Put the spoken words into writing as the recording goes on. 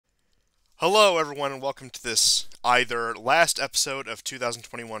Hello, everyone, and welcome to this either last episode of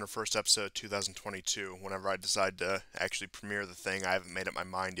 2021 or first episode of 2022. Whenever I decide to actually premiere the thing, I haven't made up my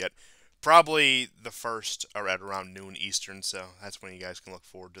mind yet. Probably the first or at around noon Eastern, so that's when you guys can look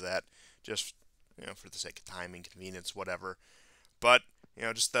forward to that. Just for the sake of timing, convenience, whatever. But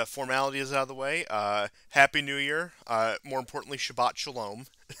just the formalities out of the way. Happy New Year. More importantly, Shabbat Shalom.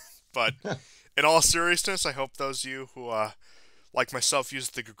 But in all seriousness, I hope those of you who like myself,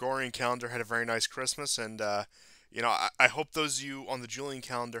 used the Gregorian calendar, had a very nice Christmas, and I hope those of you on the Julian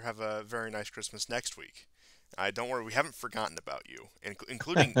calendar have a very nice Christmas next week. Don't worry, we haven't forgotten about you,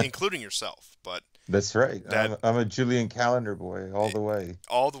 including yourself. But That's right. that I'm a Julian calendar boy all the way.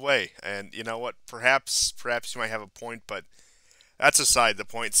 all the way, and you know what? Perhaps you might have a point, but that's aside the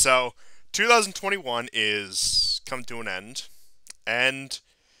point. So, 2021 is come to an end, and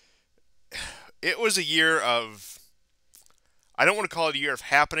it was a year of I don't want to call it a year of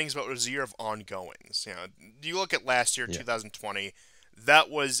happenings, but it was a year of ongoings. You look at last year, Yeah. 2020,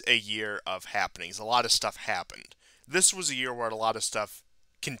 that was a year of happenings. A lot of stuff happened. This was a year where a lot of stuff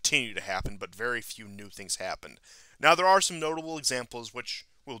continued to happen, but very few new things happened. Now, there are some notable examples which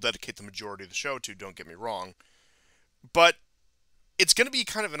we'll dedicate the majority of the show to, don't get me wrong, but it's going to be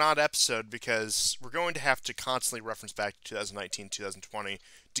kind of an odd episode because we're going to have to constantly reference back to 2019, 2020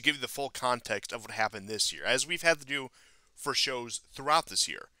 to give you the full context of what happened this year, as we've had to do for shows throughout this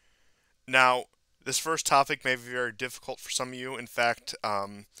year. Now, this first topic may be very difficult for some of you. In fact,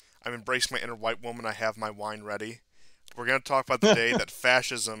 I'm embracing my inner white woman. I have my wine ready. We're going to talk about the day that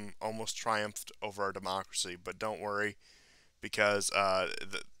fascism almost triumphed over our democracy, but don't worry because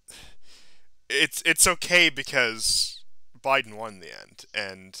it's okay because Biden won in the end,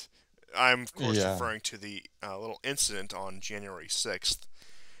 and I'm of course Yeah. referring to the little incident on January 6th.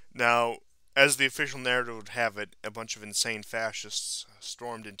 Now, as the official narrative would have it, a bunch of insane fascists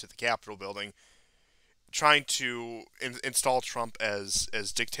stormed into the Capitol building, trying to install Trump as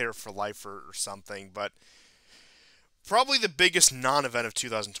dictator for life or something. But probably the biggest non-event of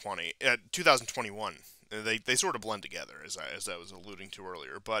 2021. They sort of blend together, as I was alluding to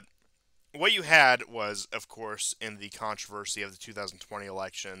earlier. But what you had was, of course, in the controversy of the 2020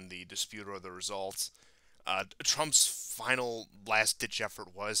 election, the dispute over the results, Trump's final last ditch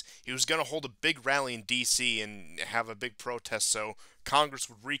effort was he was going to hold a big rally in D.C. and have a big protest so Congress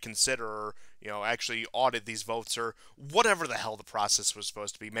would reconsider or, actually audit these votes or whatever the hell the process was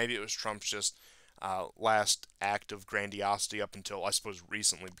supposed to be. Maybe it was Trump's just last act of grandiosity up until, I suppose,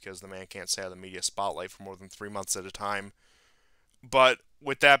 recently because the man can't stay out of the media spotlight for more than 3 months at a time. But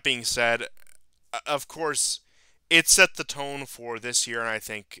with that being said, of course, it set the tone for this year and I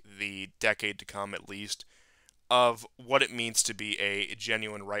think the decade to come at least of what it means to be a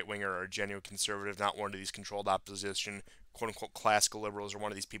genuine right winger or a genuine conservative, not one of these controlled opposition, quote unquote classical liberals, or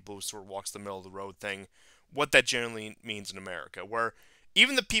one of these people who sort of walks the middle of the road thing. What that generally means in America, where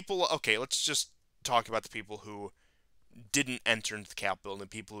even the people, okay, let's just talk about the people who didn't enter into the Capitol and the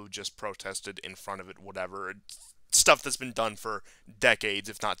people who just protested in front of it, whatever. Stuff that's been done for decades,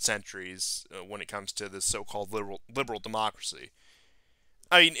 if not centuries, when it comes to this so-called liberal democracy.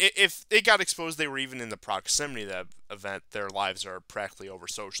 I mean, if they got exposed, they were even in the proximity of that event. Their lives are practically over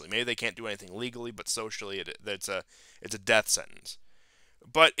socially. Maybe they can't do anything legally, but socially, it's a death sentence.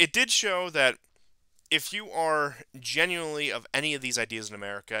 But it did show that if you are genuinely of any of these ideas in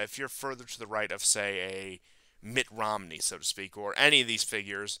America, if you're further to the right of, say, a Mitt Romney, so to speak, or any of these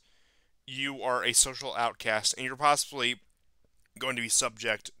figures, you are a social outcast, and you're possibly going to be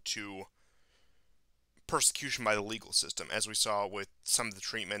subject to persecution by the legal system, as we saw with some of the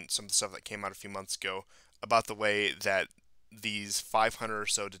treatment, some of the stuff that came out a few months ago about the way that these 500 or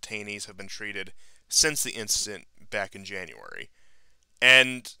so detainees have been treated since the incident back in January.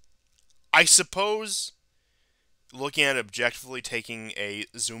 And I suppose, looking at it objectively, taking a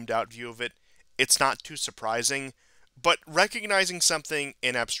zoomed out view of it, it's not too surprising. But recognizing something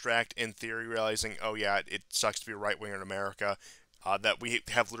in abstract, in theory, realizing, oh yeah, it sucks to be a right winger in America, that we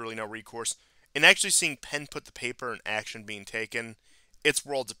have literally no recourse, and actually seeing pen put to paper and action being taken, it's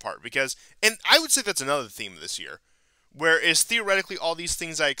worlds apart. Because, and I would say that's another theme of this year, whereas theoretically all these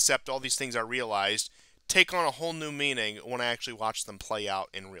things I accept, all these things I realized, take on a whole new meaning when I actually watch them play out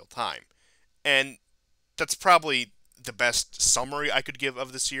in real time. And that's probably the best summary I could give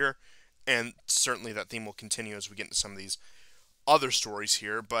of this year, and certainly that theme will continue as we get into some of these other stories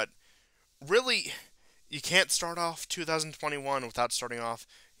here. But really, you can't start off 2021 without starting off,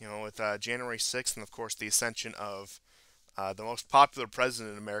 with January 6th, and of course the ascension of the most popular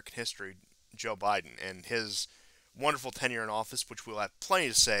president in American history, Joe Biden, and his wonderful tenure in office, which we'll have plenty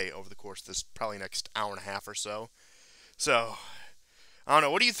to say over the course of this probably next hour and a half or so. So, I don't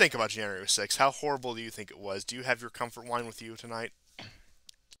know. What do you think about January 6th? How horrible do you think it was? Do you have your comfort wine with you tonight?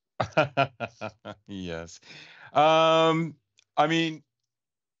 Yes. Um, I mean,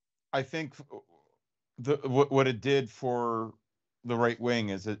 I think the what it did for the right wing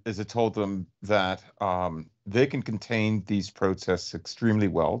is it told them that they can contain these protests extremely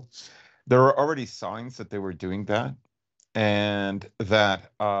well. There were already signs that they were doing that, and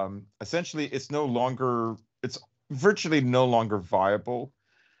that essentially it's virtually no longer viable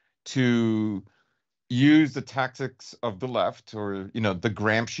to use the tactics of the left, or the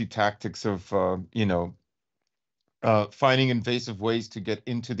Gramsci tactics of finding invasive ways to get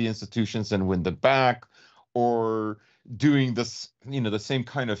into the institutions and win them back, or doing this, the same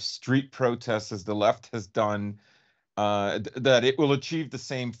kind of street protests as the left has done, that it will achieve the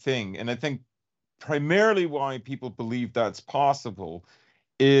same thing. And I think primarily why people believe that's possible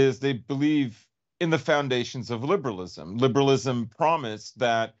is they believe in the foundations of liberalism. Liberalism promised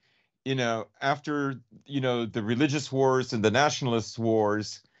that, after, the religious wars and the nationalist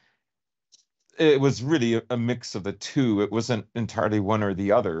wars, it was really a mix of the two. It wasn't entirely one or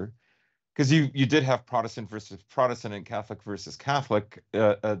the other, because you did have Protestant versus Protestant and Catholic versus Catholic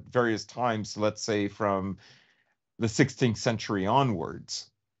at various times, let's say from the 16th century onwards.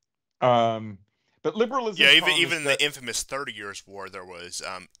 Um, but Yeah, liberalism even promised in the that, infamous 30 Years' War, there was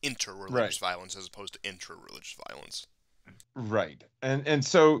inter-religious right, violence as opposed to intra-religious violence. right, and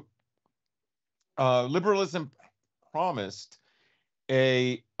so liberalism promised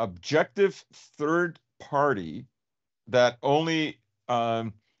a objective third party that only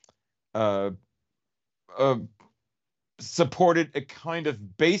um, uh, uh, supported a kind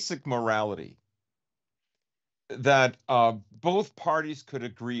of basic morality that both parties could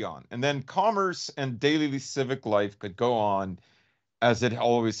agree on. And then commerce and daily civic life could go on as it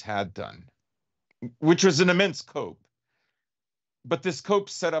always had done, which was an immense scope. But this scope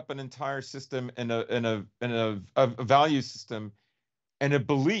set up an entire system and a value system and a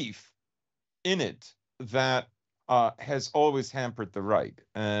belief in it that has always hampered the right.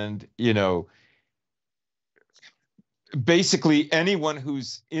 And, basically anyone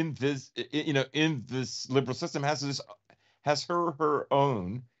who's in this liberal system has her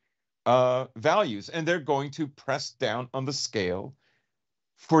own values, and they're going to press down on the scale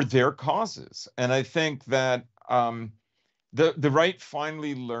for their causes. And I think that the right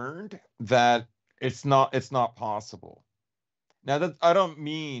finally learned that it's not possible. Now, that I don't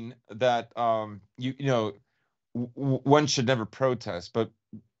mean that one should never protest, but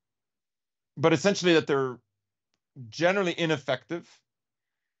essentially that they're generally ineffective,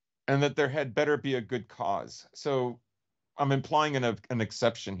 and that there had better be a good cause. So I'm implying an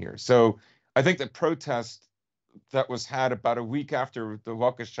exception here. So I think the protest that was had about a week after the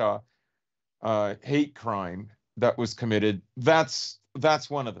Waukesha hate crime that was committed, that's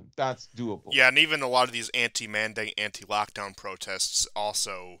one of them. That's doable. Yeah, and even a lot of these anti-mandate, anti-lockdown protests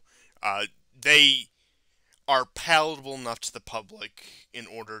also, they are palatable enough to the public in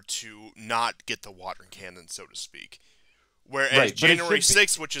order to not get the water cannon, so to speak. Whereas Right, but it January should be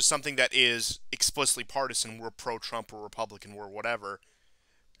 6th, which is something that is explicitly partisan, we're pro-Trump or Republican, we're whatever,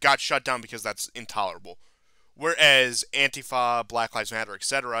 got shut down because that's intolerable. Whereas Antifa, Black Lives Matter,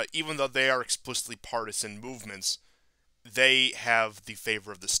 etc., even though they are explicitly partisan movements, they have the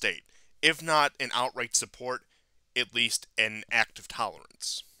favor of the state. If not an outright support, at least an act of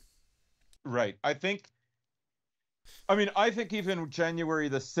tolerance. right. I think even January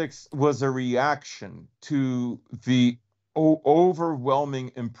the 6th was a reaction to the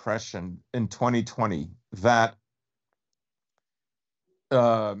overwhelming impression in 2020 that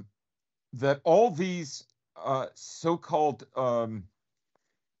uh, that all these so-called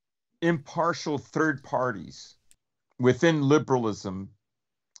impartial third parties within liberalism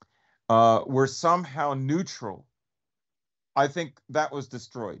were somehow neutral. I think that was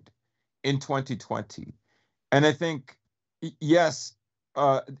destroyed in 2020. And I think, yes,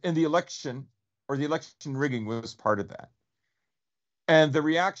 in the election, or the election rigging was part of that. And the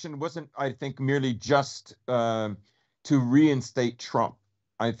reaction wasn't, I think, merely just to reinstate Trump.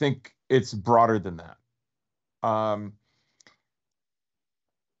 I think it's broader than that. Um,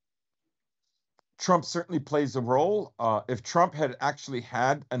 Trump certainly plays a role. If Trump had actually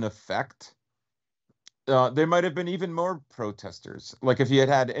had an effect, there might have been even more protesters. Like if he had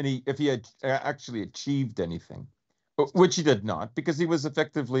actually achieved anything, which he did not, because he was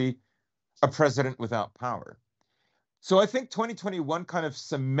effectively a president without power. So I think 2021 kind of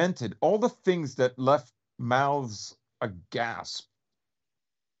cemented all the things that left mouths aghast,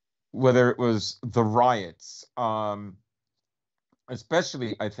 whether it was the riots,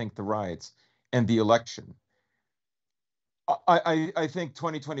 especially I think the riots and the election. I think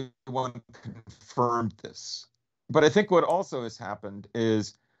 2021 confirmed this. But I think what also has happened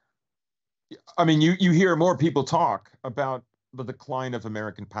is, I mean, you hear more people talk about the decline of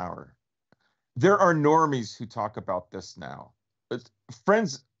American power. There are normies who talk about this now. It's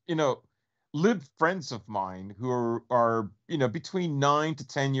friends, live friends of mine who are between 9 to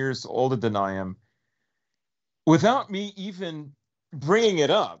 10 years older than I am, without me even bringing it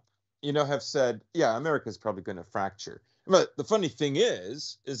up, have said, yeah, America's probably going to fracture. But the funny thing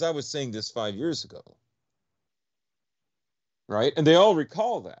is I was saying this 5 years ago, right? And they all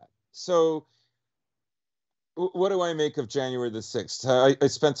recall that. So what do I make of January the 6th? I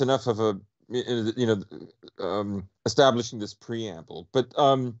spent enough of establishing this preamble, but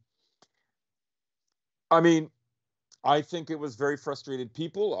I mean, I think it was very frustrated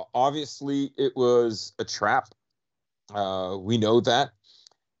people. Obviously, it was a trap. We know that.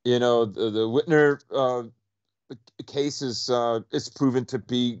 The Whitner case is proven to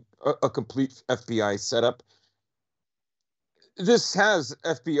be a complete FBI setup. This has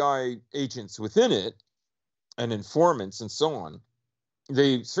FBI agents within it and informants and so on.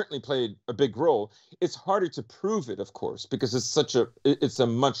 They certainly played a big role. It's harder to prove it, of course, because it's a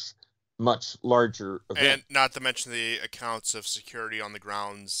much larger event. And not to mention the accounts of security on the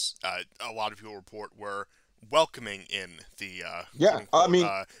grounds. A lot of people report were welcoming in the quote Yeah, I unquote mean,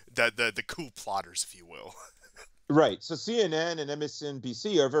 the coup plotters, if you will. right. So CNN and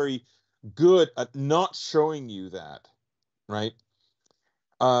MSNBC are very good at not showing you that, right?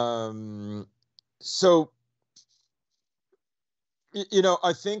 Um, so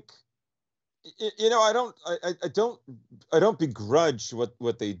I think I don't begrudge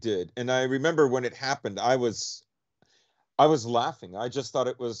what they did. And I remember when it happened, I was laughing. I just thought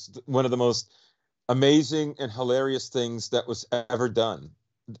it was one of the most amazing and hilarious things that was ever done.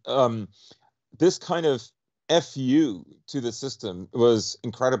 Um, this kind of fu to the system was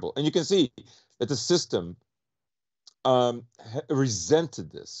incredible, and you can see that the system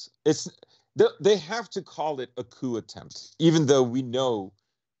resented this. They have to call it a coup attempt, even though we know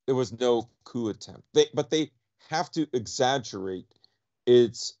there was no coup attempt. But they have to exaggerate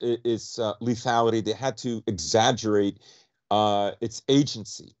its lethality. They had to exaggerate its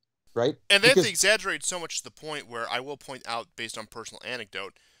agency, right? And they have to Because exaggerate so much to the point where I will point out, based on personal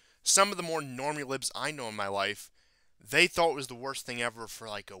anecdote, some of the more normie libs I know in my life, they thought it was the worst thing ever for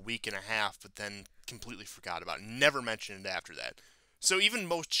like a week and a half, but then completely forgot about it. Never mentioned it after that. So even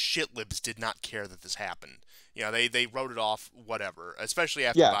most shit libs did not care that this happened. They wrote it off, whatever. Especially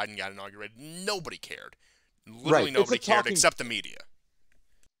after yeah, Biden got inaugurated, nobody cared. Literally right. It's a nobody cared talking except the media.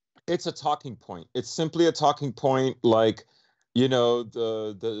 it's a talking point. It's simply a talking point, like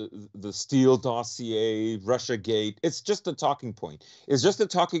the Steele dossier, Russia Gate. It's just a talking point. It's just a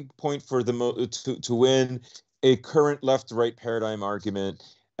talking point for to win a current left-right paradigm argument,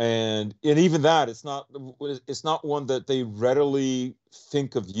 and even that, it's not one that they readily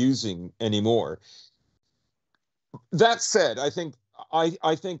think of using anymore. That said, I think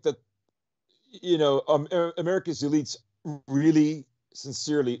that America's elites really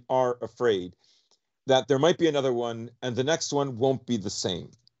sincerely are afraid that there might be another one, and the next one won't be the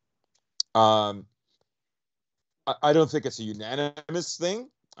same. Um, I don't think it's a unanimous thing.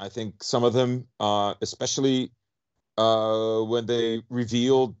 I think some of them, especially when they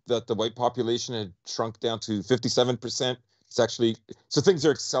revealed that the white population had shrunk down to 57%, it's actually so things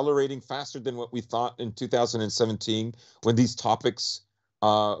are accelerating faster than what we thought in 2017 when these topics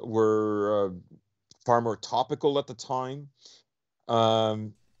were far more topical at the time.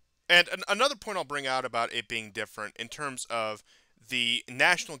 Um, And another point I'll bring out about it being different in terms of the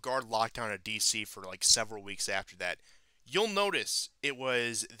National Guard lockdown at D.C. for like several weeks after that, you'll notice it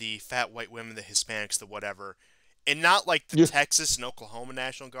was the fat white women, the Hispanics, the whatever, and not like the yeah, Texas and Oklahoma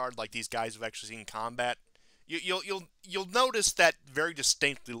National Guard, like these guys who've actually seen combat. You'll notice that very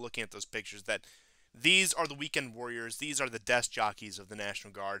distinctly looking at those pictures that these are the weekend warriors, these are the desk jockeys of the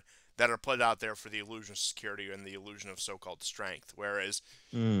National Guard that are put out there for the illusion of security and the illusion of so-called strength. Whereas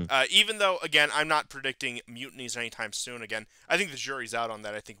mm, even though, again, I'm not predicting mutinies anytime soon, again, I think the jury's out on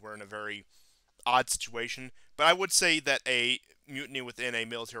that. I think we're in a very odd situation. But I would say that a mutiny within a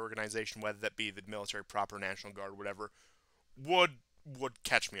military organization, whether that be the military proper, National Guard, whatever, would would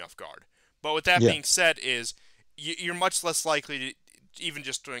catch me off guard. But with that yeah. being said, is you're much less likely to, even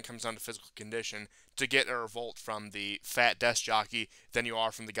just when it comes down to physical condition, to get a revolt from the fat desk jockey than you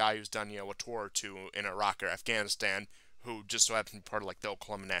are from the guy who's done a tour or two in Iraq or Afghanistan, who just so happens to be part of like the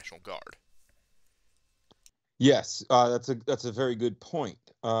Oklahoma National Guard. Yes, that's a very good point.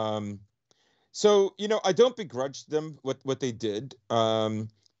 So I don't begrudge them what they did.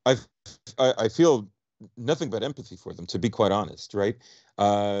 I feel nothing but empathy for them, to be quite honest, right?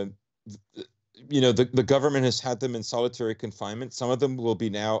 Uh, the government has had them in solitary confinement. Some of them will be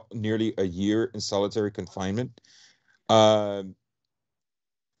now nearly a year in solitary confinement. Uh,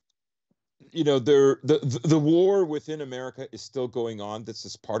 the war within America is still going on. This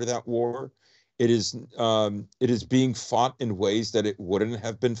is part of that war. It is being fought in ways that it wouldn't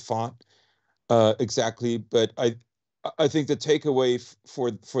have been fought exactly. But I think the takeaway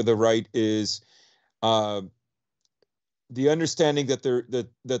for the right is uh, the understanding that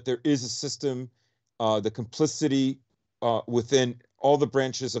there is a system, the complicity within all the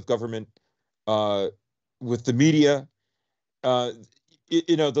branches of government, uh, with the media. Uh,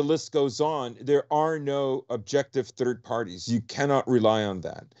 the list goes on. There are no objective third parties. You cannot rely on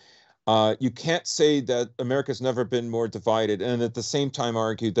that. You can't say that America's never been more divided, and at the same time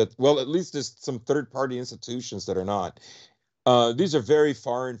argue that, well, at least there's some third party institutions that are not. These are very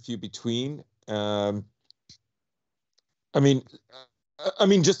far and few between. I mean,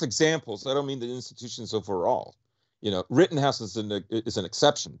 just examples. I don't mean the institutions overall. Rittenhouse is an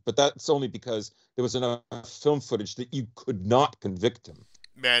exception, but that's only because there was enough film footage that you could not convict him.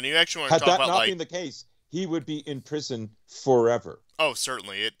 Man, you actually want to Had talk that about not like, been the case, he would be in prison forever. oh,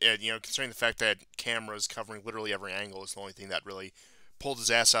 certainly. Considering the fact that cameras covering literally every angle is the only thing that really pulled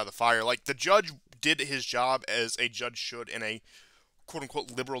his ass out of the fire. Like, the judge did his job as a judge should in a quote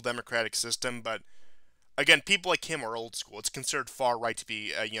unquote liberal democratic system, but again, people like him are old school. It's considered far right to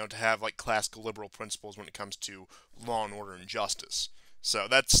be, to have like classical liberal principles when it comes to law and order and justice. So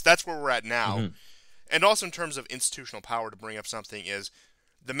that's where we're at now. Mm-hmm. And also in terms of institutional power, to bring up something is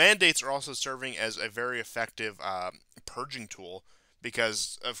the mandates are also serving as a very effective purging tool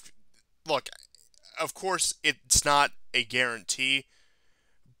because of look, of course it's not a guarantee,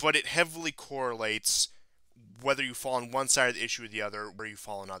 but it heavily correlates whether you fall on one side of the issue or the other, where you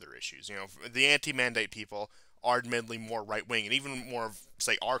fall on other issues. The anti-mandate people are admittedly more right-wing, and even more of,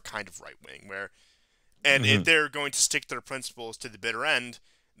 say, our kind of right-wing, and if Mm-hmm. they're going to stick to their principles to the bitter end,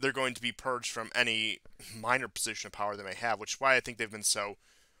 they're going to be purged from any minor position of power they may have, which is why I think they've been so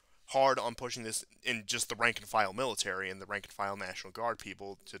hard on pushing this in just the rank and file military and the rank and file National Guard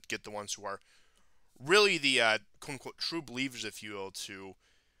people to get the ones who are really the quote unquote true believers, if you will,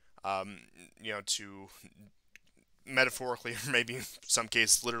 um, to metaphorically, or maybe in some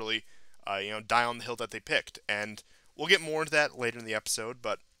cases literally, die on the hill that they picked. And we'll get more into that later in the episode.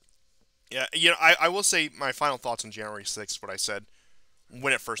 But yeah, I will say my final thoughts on January 6th, what I said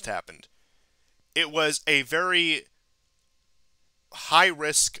when it first happened. It was a very high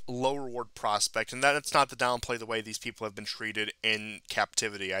risk, low reward prospect, and that's not to downplay the way these people have been treated in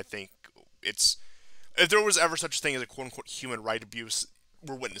captivity. I think it's if there was ever such a thing as a quote unquote human right abuse,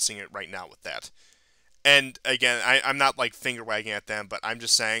 we're witnessing it right now with that. And again, I'm not like finger wagging at them, but I'm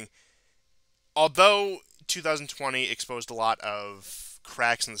just saying, although 2020 exposed a lot of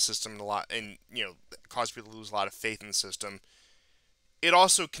cracks in the system and caused people to lose a lot of faith in the system, it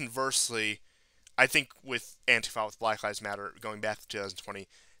also conversely, I think with Antifa, with Black Lives Matter going back to 2020,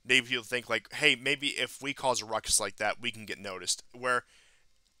 maybe people think like, hey, maybe if we cause a ruckus like that, we can get noticed. Where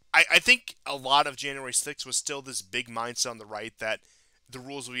I think a lot of January 6th was still this big mindset on the right that the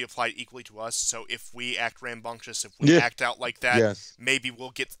rules will be applied equally to us. So if we act rambunctious, if we Yeah. act out like that, Yes. maybe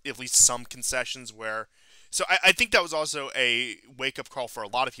we'll get at least some concessions where. So I think that was also a wake up call for a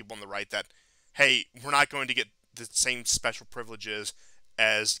lot of people on the right that, hey, we're not going to get the same special privileges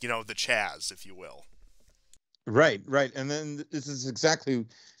as, the Chaz, if you will. Right. Right. And then this is exactly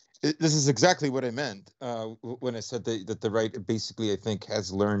what I meant when I said that the right basically, I think,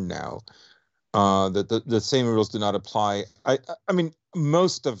 has learned now that the same rules do not apply. I mean,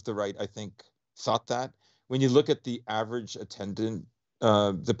 most of the right, I think, thought that. When you look at the average attendant,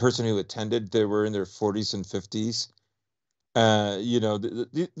 the person who attended, they were in their 40s and 50s.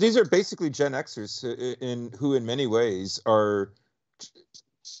 These are basically Gen Xers who in many ways are,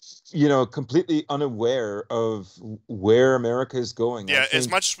 completely unaware of where America is going. I Yeah, as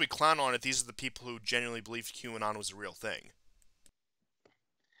think. much as we clown on it, these are the people who genuinely believed QAnon was a real thing.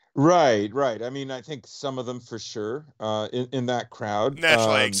 Right, right. I mean, I think some of them for sure in that crowd.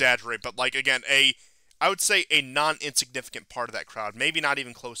 Naturally, I exaggerate, but like again, I would say a non-insignificant part of that crowd, maybe not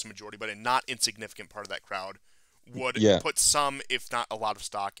even close to majority, but a not insignificant part of that crowd would Yeah, put some, if not a lot of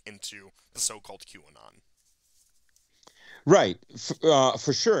stock into the so-called QAnon. right,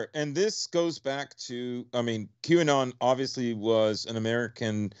 for sure. And this goes back to, I mean, QAnon obviously was an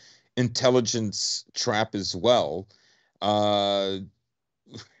American intelligence trap as well. Uh,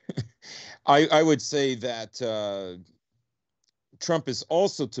 I would say that Trump is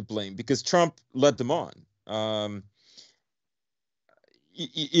also to blame because Trump led them on.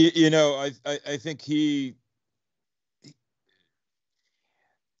 You know, I think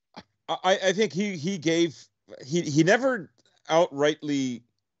I think he gave he never outrightly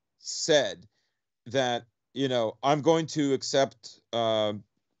said that, you know, I'm going to accept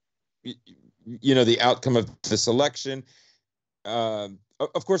you know, the outcome of this election.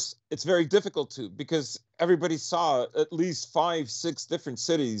 Of course, it's very difficult to, because everybody saw at least 5, 6 different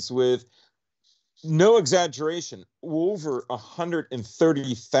cities with, no exaggeration, over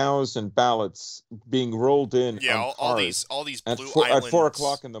 130,000 ballots being rolled in Yeah, on all cars these at blue at 4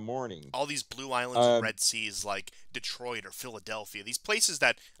 o'clock islands, in the morning. all these blue islands and Uh, red seas like Detroit or Philadelphia, these places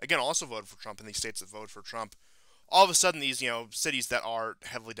that again also voted for Trump, in these states that voted for Trump, all of a sudden these cities that are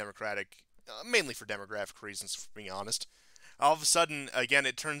heavily Democratic, mainly for demographic reasons, for being honest, all of a sudden again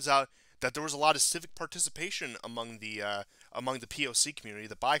it turns out that there was a lot of civic participation among the POC community,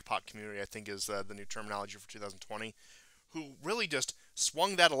 the BIPOC community, I think is the new terminology for 2020, who really just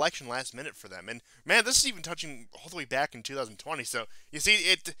swung that election last minute for them. And man, this is even touching all the way back in 2020. So you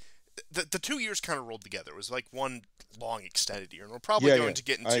see, the 2 years kind of rolled together. It was like one long extended year, and we're probably yeah, going yeah, to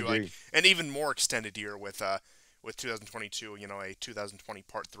get I into like agree. an even more extended year with 2022. A 2020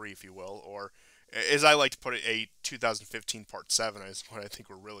 part three, if you will, or as I like to put it, a 2015 part seven is what I think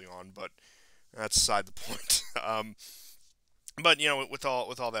we're really on. But that's aside the point. But with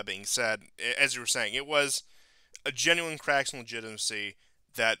all that being said, as you were saying, it was a genuine cracks in legitimacy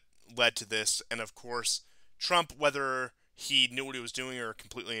that led to this. And of course, Trump, whether he knew what he was doing or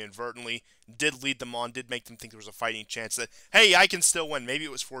completely inadvertently, did lead them on, did make them think there was a fighting chance that, hey, I can still win. Maybe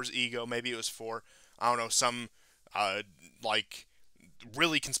it was for his ego. Maybe it was for, I don't know, some, like,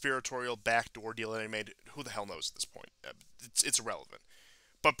 really conspiratorial backdoor deal that he made. Who the hell knows at this point? It's irrelevant.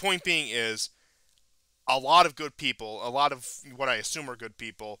 But point being is, a lot of good people, a lot of what I assume are good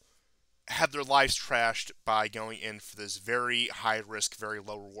people, had their lives trashed by going in for this very high risk, very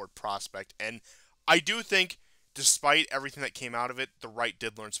low reward prospect. And I do think, despite everything that came out of it, the right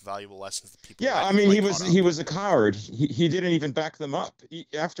did learn some valuable lessons that people Yeah, I hadn't mean, quite caught he up. was a coward. He didn't even back them up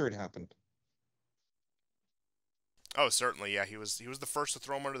after it happened. Oh, certainly, yeah. He was the first to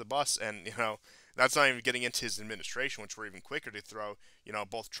throw him under the bus, and that's not even getting into his administration, which were even quicker to throw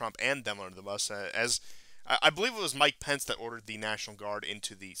both Trump and them under the bus. As I believe it was Mike Pence that ordered the National Guard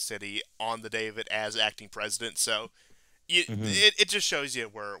into the city on the day of it as acting president. So Hmm. it just shows you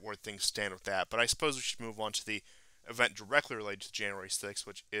where things stand with that. But I suppose we should move on to the event directly related to January 6th,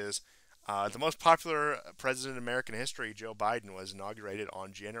 which is the most popular president in American history, Joe Biden, was inaugurated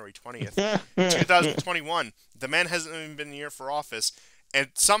on January 20th, 2021. The man hasn't even been a year for office, and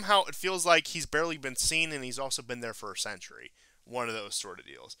somehow it feels like he's barely been seen, and he's also been there for a century. One of those sort of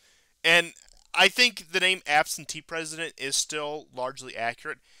deals. And I think the name absentee president is still largely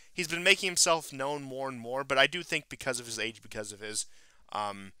accurate. He's been making himself known more and more, but I do think because of his age, because of his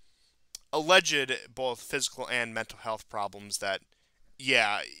um, alleged both physical and mental health problems, that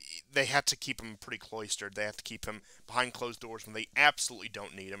yeah, they have to keep him pretty cloistered. They have to keep him behind closed doors when they absolutely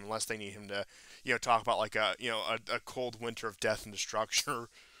don't need him, unless they need him to, talk about like a cold winter of death and destruction or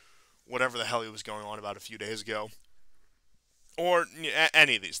whatever the hell he was going on about a few days ago, or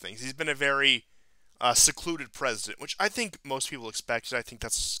any of these things. He's been a very secluded president, which I think most people expected. I think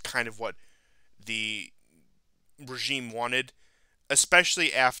that's kind of what the regime wanted,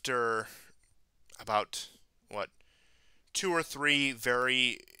 especially after about what 2 or 3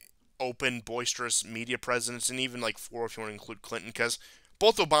 very open, boisterous media presidents, and even like 4 if you want to include Clinton, because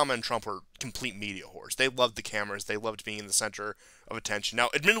both Obama and Trump were complete media whores. They loved the cameras. They loved being in the center of attention. Now,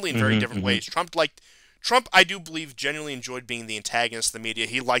 admittedly, in very Hmm. different Hmm. ways. Trump, I do believe, genuinely enjoyed being the antagonist of the media.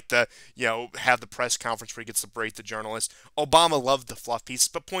 He liked to, have the press conference where he gets to berate the journalists. Obama loved the fluff pieces,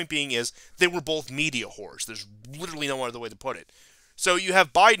 but point being is, they were both media whores. There's literally no other way to put it. So you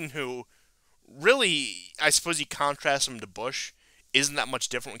have Biden, who really, I suppose you contrast him to Bush, isn't that much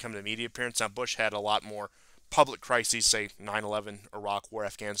different when it comes to media appearance. Now, Bush had a lot more public crises, say 9/11, Iraq War,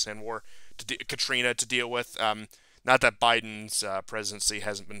 Afghanistan War, Katrina to deal with. Not that Biden's presidency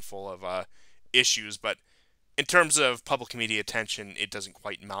hasn't been full of issues, but in terms of public media attention, it doesn't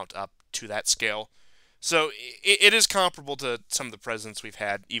quite mount up to that scale. So it is comparable to some of the presidents we've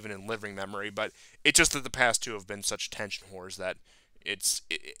had, even in living memory, but it's just that the past two have been such attention whores that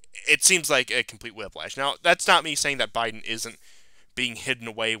it seems like a complete whiplash. Now, that's not me saying that Biden isn't being hidden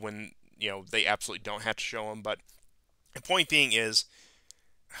away when they absolutely don't have to show him, but the point being is,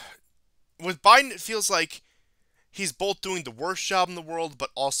 with Biden, it feels like he's both doing the worst job in the world,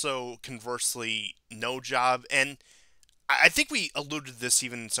 but also conversely no job. And I think we alluded to this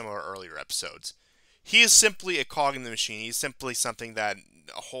even in some of our earlier episodes. He is simply a cog in the machine. He's simply something that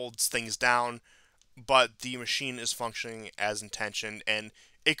holds things down, but the machine is functioning as intentioned, and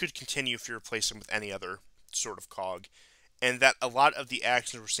it could continue if you replace him with any other sort of cog. And that a lot of the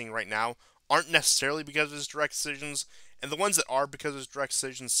actions we're seeing right now aren't necessarily because of his direct decisions, and the ones that are because of his direct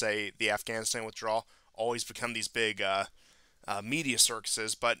decisions, say the Afghanistan withdrawal, always become these big media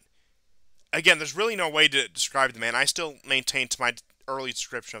circuses. But again, there's really no way to describe the man. I still maintain to my early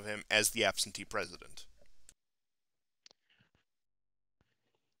description of him as the absentee president.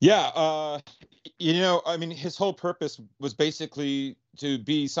 Yeah, I mean, his whole purpose was basically to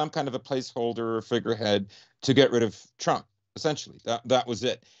be some kind of a placeholder or figurehead to get rid of Trump. Essentially, that was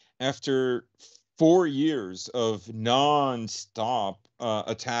it. After 4 years of nonstop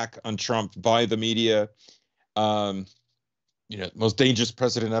attack on Trump by the media, um, most dangerous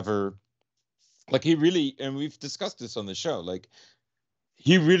president ever. Like he really, and we've discussed this on the show. Like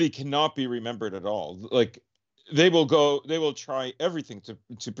he really cannot be remembered at all. Like they will try everything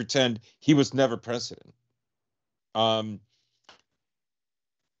to pretend he was never president. Um,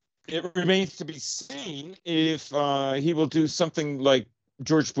 it remains to be seen if he will do something like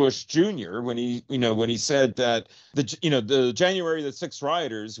George Bush Jr. when he said that the January the 6th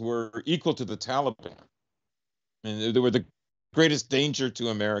rioters were equal to the Taliban and they were the greatest danger to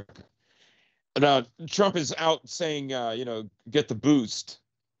America. Now Trump is out saying get the boost.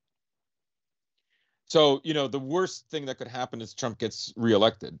 So, the worst thing that could happen is Trump gets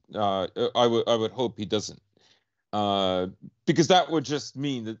reelected. I would hope he doesn't, uh, because that would just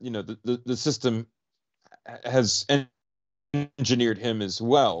mean that the system has engineered him as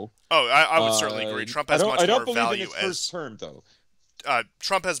well. Oh, I would certainly agree. Trump has I much don't more believe in value his first as term though.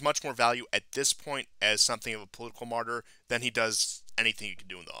 Trump has much more value at this point as something of a political martyr than he does anything he could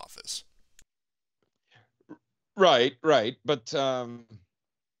do in the office. Right, right, but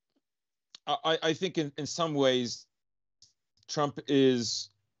I think in some ways Trump is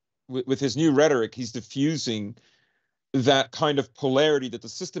with his new rhetoric, he's diffusing that kind of polarity that the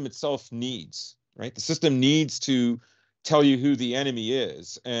system itself needs, right? The system needs to tell you who the enemy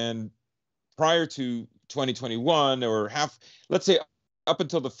is. And prior to 2021, or let's say up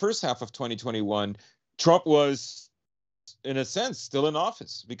until the first half of 2021, Trump was, in a sense, still in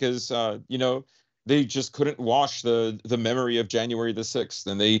office because, they just couldn't wash the memory of January the 6th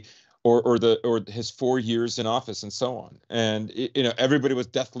and or his 4 years in office and so on. And everybody was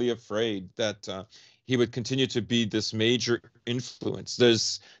deathly afraid that he would continue to be this major influence. There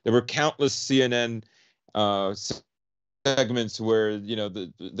were countless CNN uh, segments where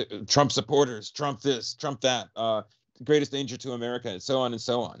the Trump supporters, Trump this, Trump that, greatest danger to America, and so on and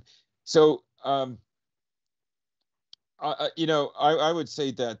so on. So I would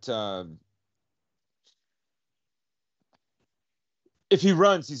say that if he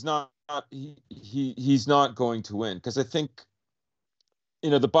runs, he's not going to win because I think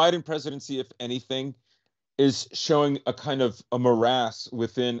the Biden presidency, if anything, is showing a kind of a morass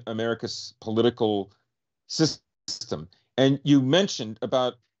within America's political system. And you mentioned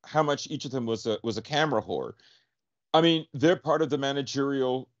about how much each of them was a camera whore. I mean, they're part of the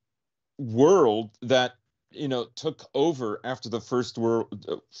managerial world that took over after the first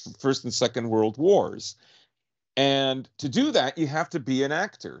and second world wars. And to do that, you have to be an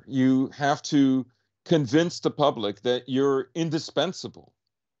actor. You have to convince the public that you're indispensable,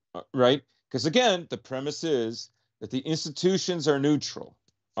 right? Because again, the premise is that the institutions are neutral.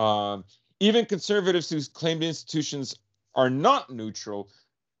 Um, Even conservatives who claim the institutions are not neutral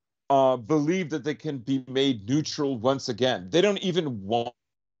believe that they can be made neutral once again. They don't even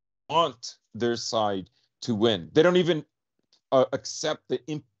want their side to win. They don't even accept the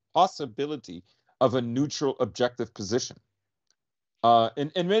impossibility of a neutral, objective position.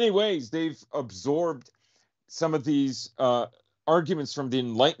 In many ways, they've absorbed some of these arguments from the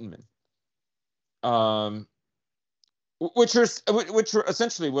Enlightenment, um, which were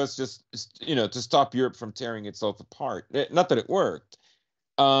essentially was just to stop Europe from tearing itself apart. Not that it worked.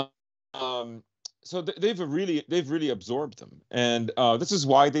 Um, so they've really absorbed them, and this is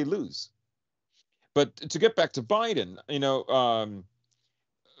why they lose. But to get back to Biden,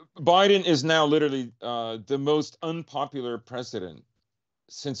 Biden is now literally the most unpopular president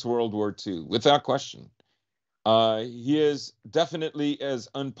since World War II, without question. He is definitely as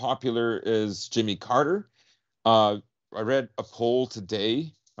unpopular as Jimmy Carter. Uh, I read a poll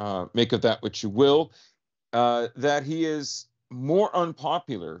today, make of that what you will, that he is more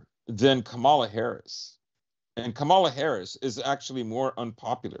unpopular than Kamala Harris. And Kamala Harris is actually more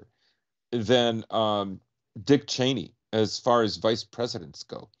unpopular than Dick Cheney as far as vice presidents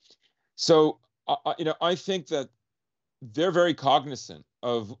go. So, I think that they're very cognizant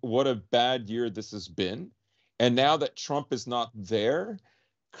of what a bad year this has been. And now that Trump is not there,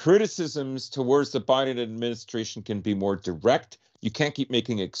 criticisms towards the Biden administration can be more direct. You can't keep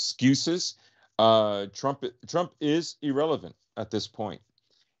making excuses. Trump is irrelevant at this point,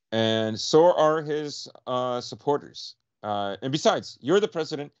 and so are his supporters. And besides, you're the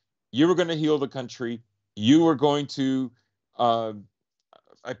president. You were going to heal the country. You were going to, uh,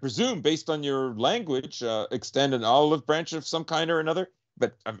 I presume, based on your language, extend an olive branch of some kind or another.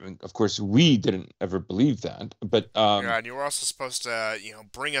 But I mean, of course, we didn't ever believe that. But Yeah, and you were also supposed to,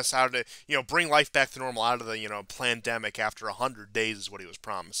 bring us out of, bring life back to normal out of the, pandemic after 100 days is what he was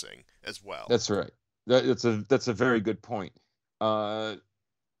promising as well. that's right. That's a very good point. Uh,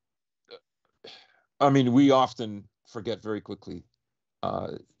 I mean, we often forget very quickly,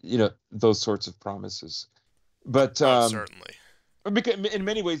 those sorts of promises. But Oh, certainly. because, in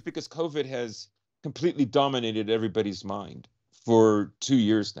many ways, because COVID has completely dominated everybody's mind for 2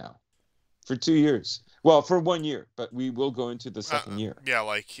 years now. For 2 years. Well, for 1 year, but we will go into the second year. Yeah,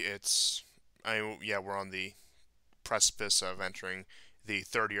 like yeah, we're on the precipice of entering the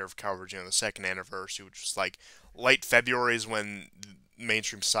third year of coverage, the second anniversary, which was like late February is when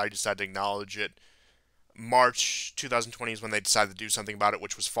mainstream society decided to acknowledge it. March 2020 is when they decided to do something about it,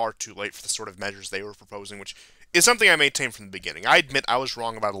 which was far too late for the sort of measures they were proposing, which is something I maintained from the beginning. I admit I was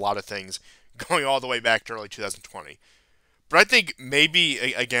wrong about a lot of things going all the way back to early 2020. But I think maybe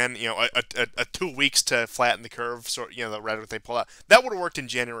again, a 2 weeks to flatten the curve, sort the rhetoric they pull out, that would have worked in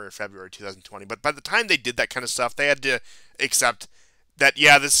January or February 2020. But by the time they did that kind of stuff, they had to accept that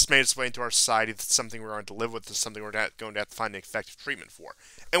this has made its way into our society. It's something we're going to live with. It's something we're going to have to find an effective treatment for.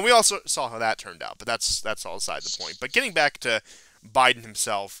 And we also saw how that turned out. But that's all aside the point. But getting back to Biden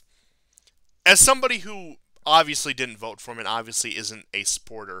himself, as somebody who obviously didn't vote for him and obviously isn't a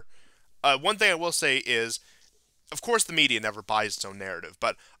supporter, one thing I will say is, of course, the media never buys its own narrative,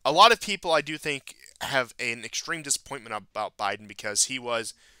 but a lot of people I do think have an extreme disappointment about Biden because he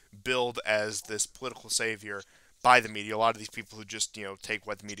was billed as this political savior by the media. A lot of these people who just take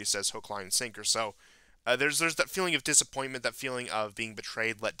what the media says hook, line, and sinker. So there's that feeling of disappointment, that feeling of being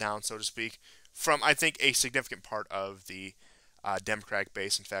betrayed, let down, so to speak, from I think a significant part of the Democratic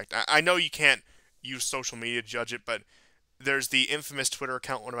base. In fact, I know you can't use social media to judge it, but there's the infamous Twitter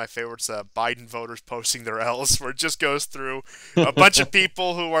account, one of my favorites, Biden voters posting their L's, where it just goes through a bunch of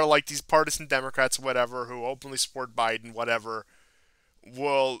people who are like these partisan Democrats, whatever, who openly support Biden, whatever,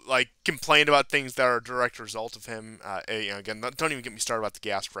 will like complain about things that are a direct result of him. Again, don't even get me started about the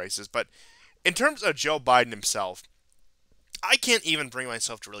gas prices. But in terms of Joe Biden himself, I can't even bring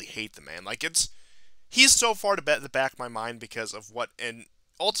myself to really hate the man. Like he's so far to the back of my mind because of what an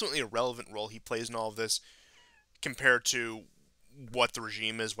ultimately irrelevant role he plays in all of this compared to what the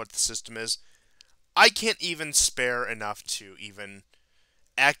regime is, what the system is. I can't even spare enough to even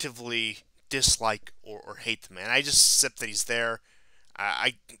actively dislike or hate the man. I just accept that he's there.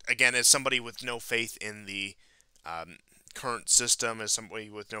 I again, as somebody with no faith in the um, current system, as somebody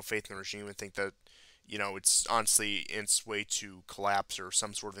with no faith in the regime, I think that it's honestly in its way to collapse or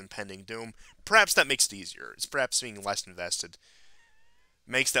some sort of impending doom. Perhaps that makes it easier. It's perhaps being less invested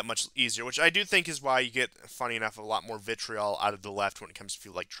makes that much easier, which I do think is why you get, funny enough, a lot more vitriol out of the left when it comes to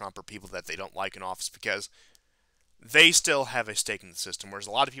people like Trump or people that they don't like in office, because they still have a stake in the system, whereas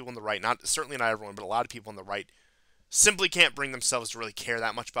a lot of people on the right, not certainly not everyone, but a lot of people on the right simply can't bring themselves to really care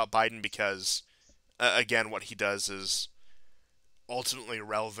that much about Biden because, again, what he does is ultimately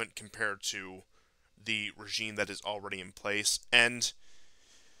irrelevant compared to the regime that is already in place. And,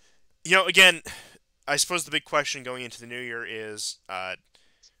 again, I suppose the big question going into the new year is,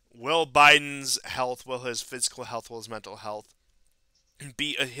 will Biden's health, will his physical health, will his mental health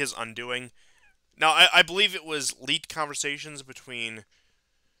be his undoing? Now, I believe it was leaked conversations between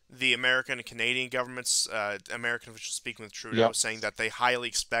the American and Canadian governments, American officials speaking with Trudeau, Yep. saying that they highly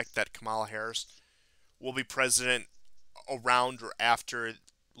expect that Kamala Harris will be president around or after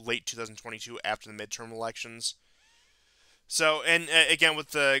late 2022, after the midterm elections. So, and again,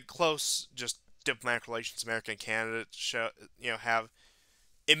 with the close, just diplomatic relations America and Canada have,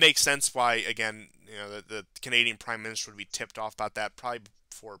 it makes sense why, again, the Canadian Prime Minister would be tipped off about that probably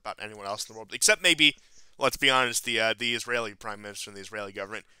before about anyone else in the world, except maybe, let's be honest, the Israeli Prime Minister and the Israeli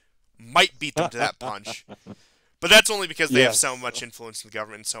government might beat them to that punch. But that's only because they have so Yes. much influence in the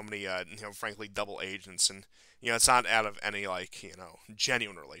government and so many, frankly, double agents, and it's not out of any like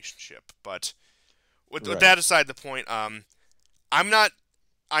genuine relationship. But with Right. that aside, the point, I'm not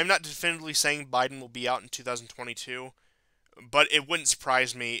I'm not definitively saying Biden will be out in 2022, but it wouldn't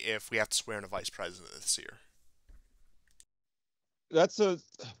surprise me if we have to swear in a vice president this year. That's a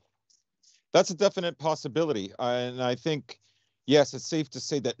that's a definite possibility. And I think, yes, it's safe to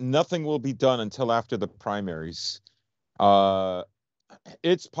say that nothing will be done until after the primaries. Uh,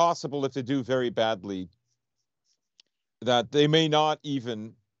 it's possible if they do very badly that they may not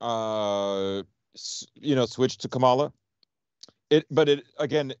even switch to Kamala. But it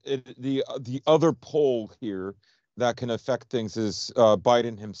again, the other pole here that can affect things is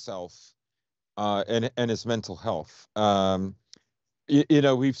Biden himself and his mental health.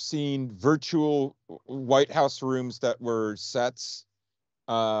 We've seen virtual White House rooms that were sets.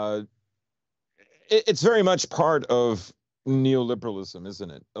 Uh, it's very much part of neoliberalism,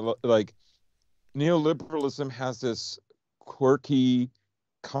 isn't it? Like neoliberalism has this quirky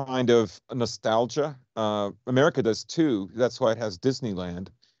kind of nostalgia. America does too. That's why it has Disneyland,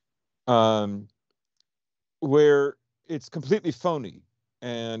 um, where it's completely phony.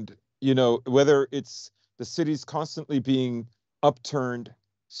 And, whether it's the city's constantly being upturned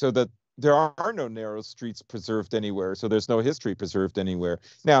so that there are no narrow streets preserved anywhere, so there's no history preserved anywhere.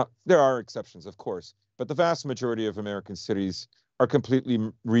 Now, there are exceptions, of course, but the vast majority of American cities are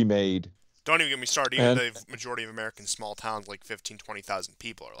completely remade. Don't even get me started. Even And the majority of American small towns, like 15, 20,000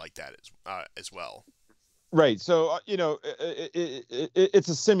 people, are like that as well. right, so it's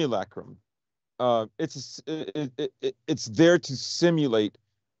a simulacrum. It's there to simulate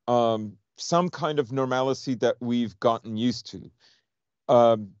some kind of normalcy that we've gotten used to.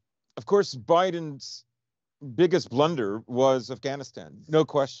 Um, of course, Biden's biggest blunder was Afghanistan. No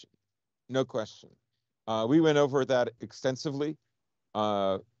question. No question. We went over that extensively.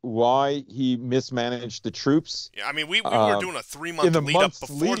 Why he mismanaged the troops Yeah, I mean, we were um, doing a three in month the lead up months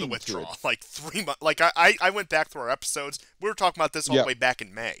before the leading to it. withdrawal, like 3 months. Like I went back through our episodes. We were talking about this all the Yeah, way back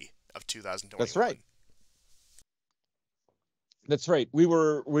in May of that's right. 2021. That's right. We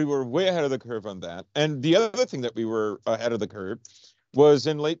were way ahead of the curve on that. And the other thing that we were ahead of the curve was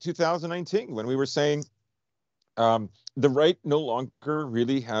in late 2019 when we were saying the right no longer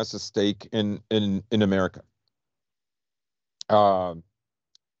really has a stake in America. Um,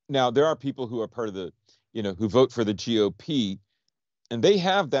 Now there are people who are part of who vote for the GOP, and they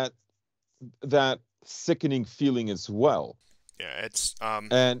have that sickening feeling as well. Yeah, it's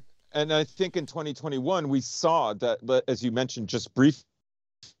And and I think in 2021 we saw that, as you mentioned just briefly,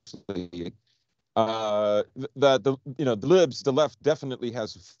 that the libs, the left, definitely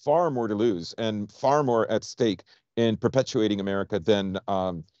has far more to lose and far more at stake in perpetuating America than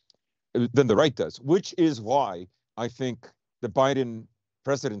the right does, which is why I think the Biden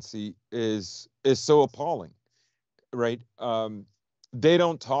presidency is so appalling, right? They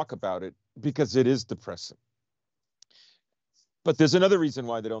don't talk about it because it is depressing. But there's another reason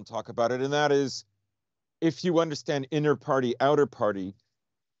why they don't talk about it, and that is if you understand inner party, outer party,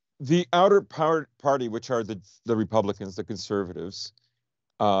 the party, which are the Republicans, the conservatives,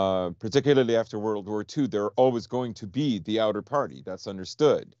 particularly after World War II, they're always going to be the outer party. That's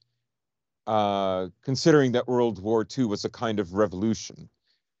understood. Considering that World War II was a kind of revolution.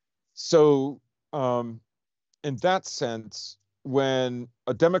 So, in that sense, when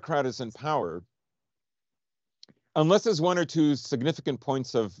a Democrat is in power, unless there's one or two significant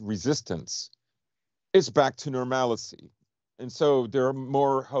points of resistance, it's back to normalcy. And so they're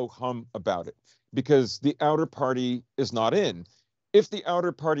more ho hum about it because the outer party is not in. If the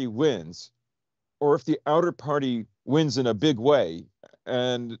outer party wins, or if the outer party wins in a big way,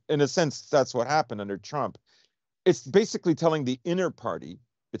 and in a sense, that's what happened under Trump, it's basically telling the inner party,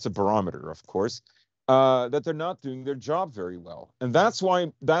 it's a barometer, of course, that they're not doing their job very well. And that's why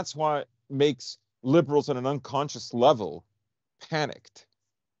it makes liberals on an unconscious level panicked,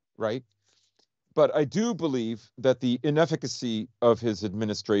 right? But I do believe that the inefficacy of his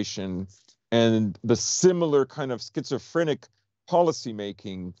administration and the similar kind of schizophrenic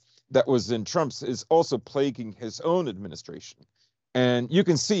policymaking that was in Trump's is also plaguing his own administration. And you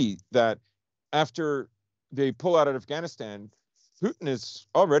can see that after they pull out of Afghanistan, Putin is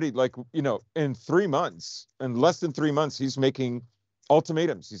already like, in 3 months, in less than 3 months, he's making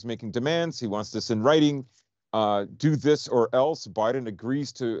ultimatums. He's making demands. He wants this in writing. Do this or else. Biden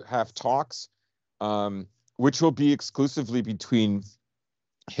agrees to have talks, which will be exclusively between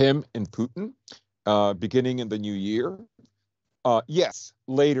him and Putin, beginning in the new year. Yes,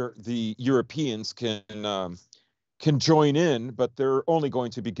 later the Europeans can join in, but they're only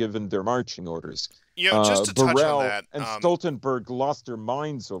going to be given their marching orders. just to touch on Burrell that. and Stoltenberg lost their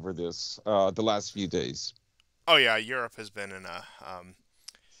minds over this the last few days. Oh yeah, Europe has been in a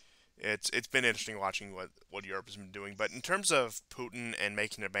it's been interesting watching what Europe has been doing. But in terms of Putin and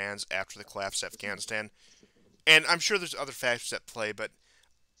making demands after the collapse of Afghanistan, and I'm sure there's other factors at play, but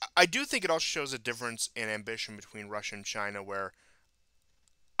I do think it also shows a difference in ambition between Russia and China, where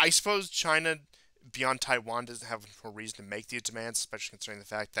I suppose China, beyond Taiwan, doesn't have more reason to make these demands, especially considering the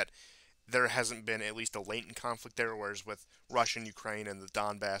fact that there hasn't been at least a latent conflict there, whereas with Russia and Ukraine and the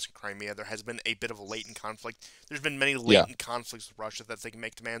Donbass and Crimea, there has been a bit of a latent conflict. There's been many Yeah. latent conflicts with Russia that they can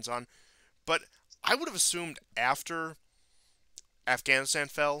make demands on, but I would have assumed after Afghanistan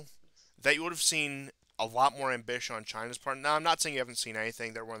fell that you would have seen a lot more ambition on China's part. Now, I'm not saying you haven't seen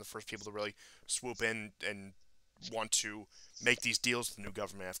anything. They're one of the first people to really swoop in and want to make these deals with the new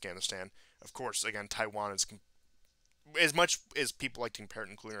government in Afghanistan. Of course, again, Taiwan is, as much as people like to compare it,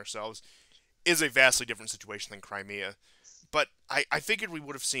 including ourselves, is a vastly different situation than Crimea. But I figured we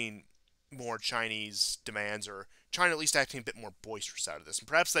would have seen more Chinese demands, or China at least acting a bit more boisterous out of this. And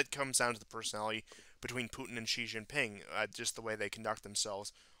perhaps that comes down to the personality between Putin and Xi Jinping, just the way they conduct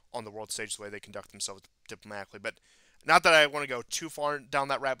themselves on the world stage, the way they conduct themselves diplomatically. But not that I want to go too far down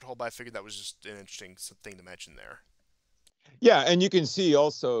that rabbit hole, but I figured that was just an interesting thing to mention there. Yeah, and you can see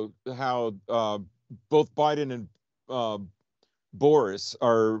also how both Biden and uh, Boris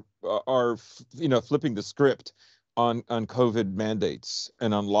are flipping the script on COVID mandates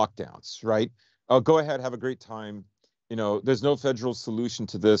and on lockdowns, right? Go ahead, have a great time. There's no federal solution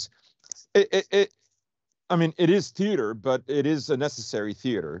to this. It I mean, it is theater, but it is a necessary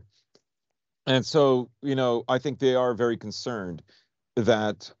theater. And so, I think they are very concerned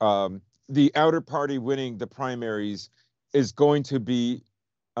that the outer party winning the primaries is going to be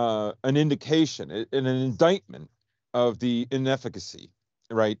an indication, an indictment of the inefficacy,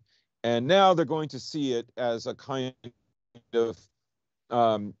 right? And now they're going to see it as a kind of,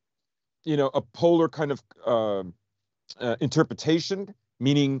 um, a polar kind of interpretation,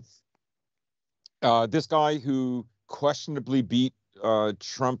 meaning this guy who questionably beat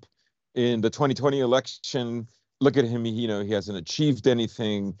Trump in the 2020 election. Look at him. He hasn't achieved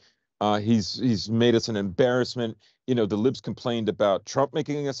anything. He's made us an embarrassment. The libs complained about Trump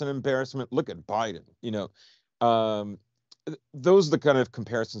making us an embarrassment. Look at Biden. Um, those are the kind of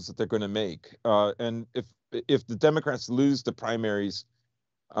comparisons that they're going to make. And if the Democrats lose the primaries,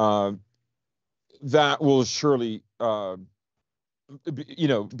 uh, that will surely, it'll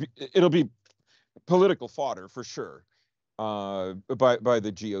be political fodder for sure by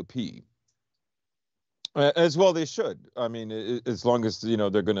the GOP. As well, they should. I mean, as long as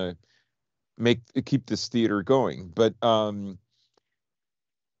they're going to keep this theater going. But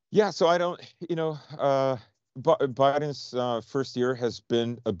yeah, so I don't, Biden's first year has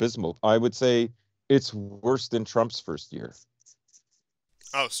been abysmal. I would say it's worse than Trump's first year.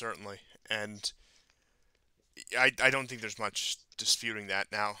 Oh, certainly. And I don't think there's much disputing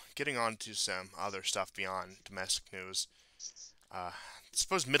that. Now, getting on to some other stuff beyond domestic news, I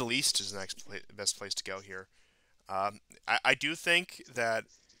suppose Middle East is the best place to go here. I do think that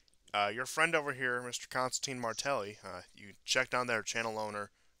your friend over here, Mr. Constantine Martelli, you checked on their channel owner,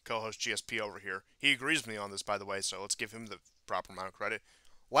 co-host GSP over here. He agrees with me on this, by the way, so let's give him the proper amount of credit.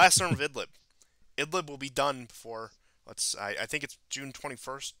 Last term of Idlib. Idlib will be done before, I think it's June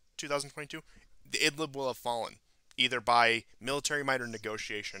 21st, 2022. The Idlib will have fallen, either by military might or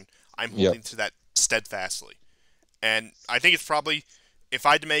negotiation. I'm Yep. holding to that steadfastly. And I think it's probably, if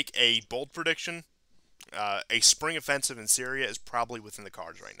I had to make a bold prediction, a spring offensive in Syria is probably within the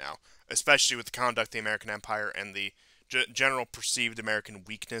cards right now, especially with the conduct of the American empire and the general perceived American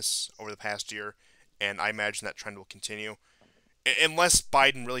weakness over the past year. And I imagine that trend will continue unless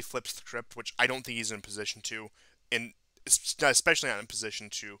Biden really flips the script, which I don't think he's in a position to, and especially not in a position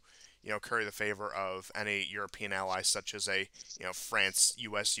to, curry the favor of any European allies such as a, France,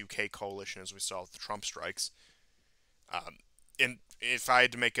 U.S., U.K. coalition, as we saw with the Trump strikes. And if I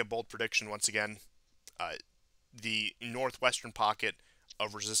had to make a bold prediction once again, uh, the northwestern pocket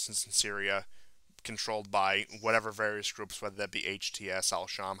of resistance in Syria, controlled by whatever various groups, whether that be HTS, Al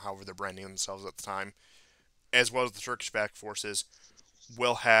Sham, however they're branding themselves at the time, as well as the Turkish-backed forces,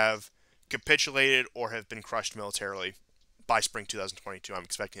 will have capitulated or have been crushed militarily by spring 2022. I'm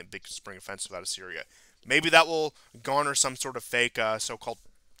expecting a big spring offensive out of Syria. Maybe that will garner some sort of fake so-called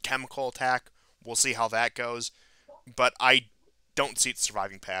chemical attack. We'll see how that goes. But I don't see it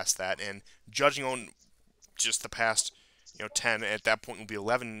surviving past that. And judging on just the past, 10, at that point will be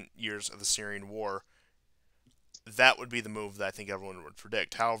 11 years of the Syrian war, that would be the move that I think everyone would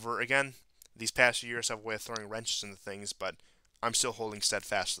predict. However, again, these past few years have a way of throwing wrenches into things, but I'm still holding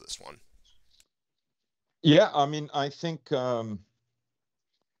steadfast to this one. Yeah, I mean, I think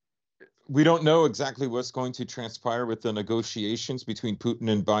we don't know exactly what's going to transpire with the negotiations between Putin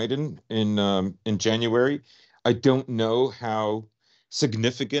and Biden in January. I don't know how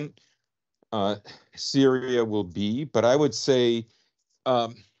significant uh, Syria will be, but I would say,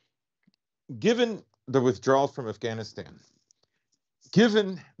 um, given the withdrawal from Afghanistan,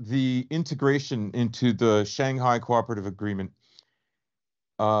 given the integration into the Shanghai Cooperative Agreement,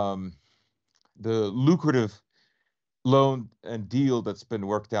 um, the lucrative loan and deal that's been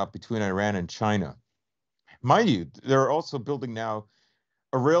worked out between Iran and China. Mind you, they're also building now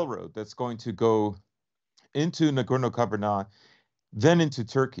a railroad that's going to go into Nagorno-Karabakh, then into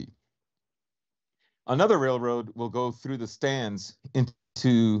Turkey. Another railroad will go through the stands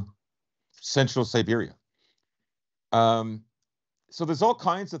into central Siberia. Um, so there's all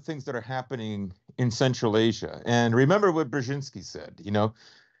kinds of things that are happening in Central Asia. And remember what Brzezinski said,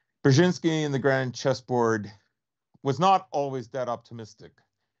 Brzezinski in the grand chessboard was not always that optimistic.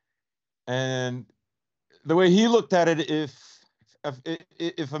 And the way he looked at it,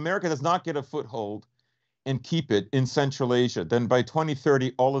 if America does not get a foothold and keep it in Central Asia, then by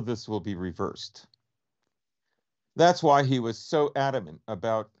 2030, all of this will be reversed. That's why he was so adamant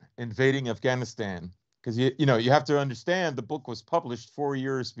about invading Afghanistan, because you have to understand the book was published 4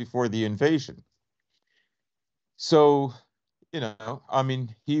 years before the invasion. So, I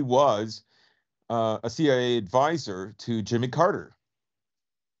mean, he was a CIA advisor to Jimmy Carter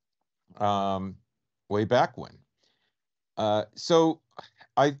um, way back when. So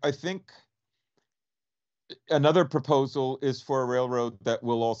I think another proposal is for a railroad that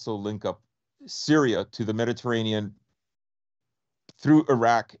will also link up Syria to the Mediterranean through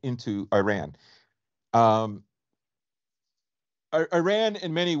Iraq into Iran. Um, Iran,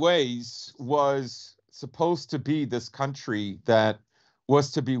 in many ways, was supposed to be this country that was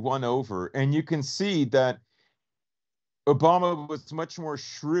to be won over. And you can see that Obama was much more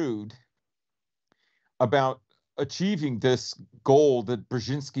shrewd about achieving this goal that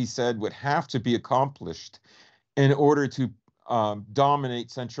Brzezinski said would have to be accomplished in order to dominate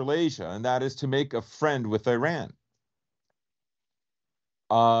Central Asia, and that is to make a friend with Iran.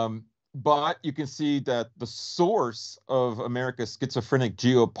 But you can see that the source of America's schizophrenic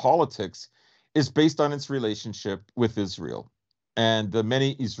geopolitics is based on its relationship with Israel and the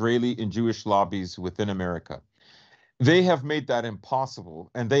many Israeli and Jewish lobbies within America. They have made that impossible,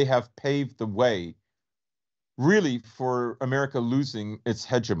 and they have paved the way, really, for America losing its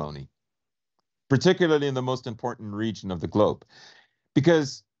hegemony, particularly in the most important region of the globe.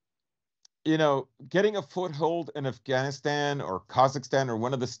 Because getting a foothold in Afghanistan or Kazakhstan or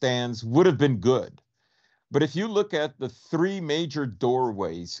one of the stands would have been good. But if you look at the three major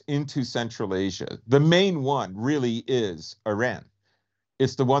doorways into Central Asia, the main one really is Iran.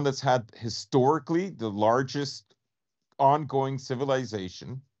 It's the one that's had historically the largest ongoing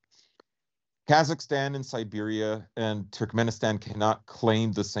civilization. Kazakhstan and Siberia and Turkmenistan cannot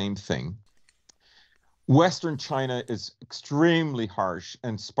claim the same thing. Western China is extremely harsh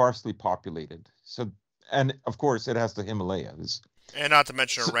and sparsely populated. So, and of course, it has the Himalayas. And not to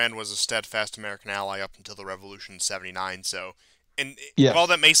mention, So, Iran was a steadfast American ally up until the revolution in '79. So, and while yes,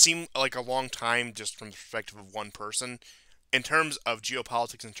 that may seem like a long time just from the perspective of one person, in terms of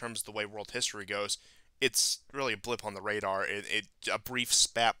geopolitics, in terms of the way world history goes, it's really a blip on the radar. A brief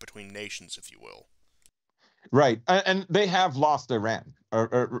spat between nations, if you will. right, and they have lost Iran.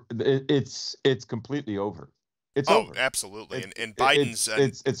 It's completely over. It's Oh, over. absolutely. It, And it Biden's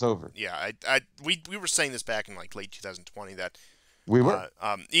it's over. yeah, we were saying this back in like late 2020 that We were.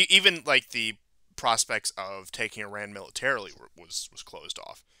 even like the prospects of taking Iran militarily was closed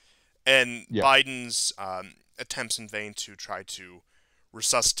off, and Yeah. Biden's attempts in vain to try to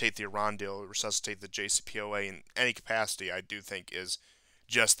resuscitate the Iran deal, resuscitate the JCPOA in any capacity, I do think is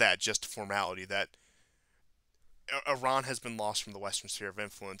just that, just a formality that Iran has been lost from the Western sphere of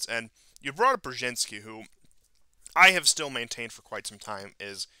influence. And you brought up Brzezinski, who I have still maintained for quite some time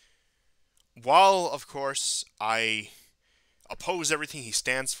is, while of course I oppose everything he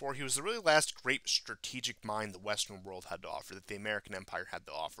stands for, he was the really last great strategic mind the Western world had to offer, that the American Empire had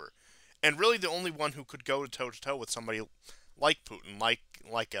to offer, and really the only one who could go toe to toe with somebody like Putin,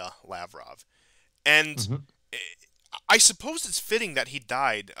 like a Lavrov. And Hmm. eh, I suppose it's fitting that he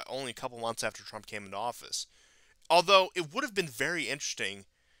died only a couple months after Trump came into office. Although it would have been very interesting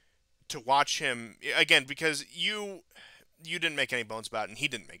to watch him again, because you didn't make any bones about it, and he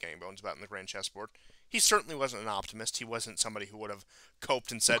didn't make any bones about it in the grand chessboard. He certainly wasn't an optimist. He wasn't somebody who would have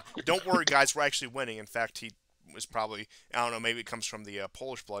coped and said, "Don't worry, guys, we're actually winning." In fact, he was probably, I don't know, maybe it comes from the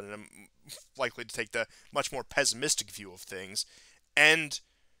Polish blood, and I'm likely to take the much more pessimistic view of things. And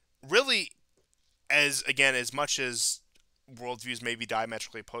really, as again, as much as worldviews may be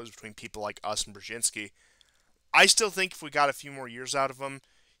diametrically opposed between people like us and Brzezinski, I still think if we got a few more years out of him,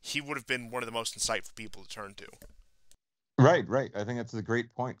 he would have been one of the most insightful people to turn to. Right, right. I think that's a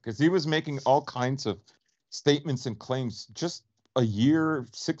great point because he was making all kinds of statements and claims just a year,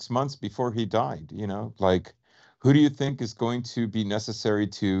 6 months before he died. Like, who do you think is going to be necessary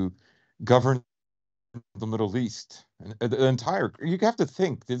to govern the Middle East. And the entire, you have to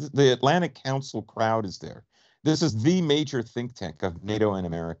think, the Atlantic Council crowd is there. This is the major think tank of NATO and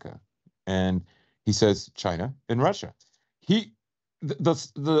America. And he says China and Russia. He,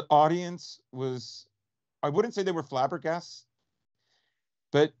 the audience was, I wouldn't say they were flabbergasted,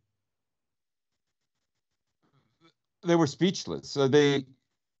 but they were speechless. So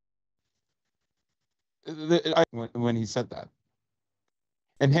when he said that,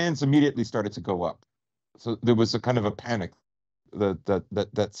 and hands immediately started to go up. So there was a kind of a panic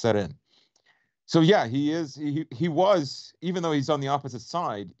that set in. So yeah, he was, even though he's on the opposite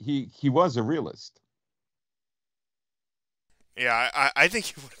side, he was a realist. Yeah, I think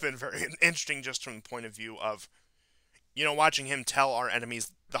it would have been very interesting just from the point of view of, watching him tell our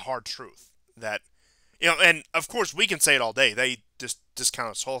enemies the hard truth. That, and of course we can say it all day. They just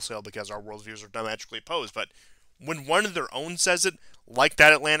discount us wholesale because our worldviews are diametrically opposed. But when one of their own says it, like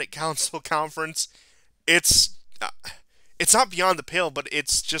that Atlantic Council conference, it's uh, it's not beyond the pale, but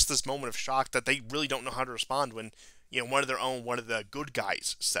it's just this moment of shock that they really don't know how to respond when one of their own, one of the good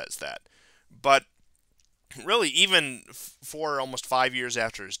guys says that. But really, even 4 almost 5 years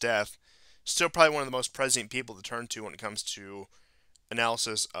after his death, still probably one of the most prescient people to turn to when it comes to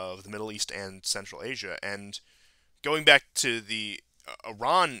analysis of the Middle East and Central Asia. And going back to the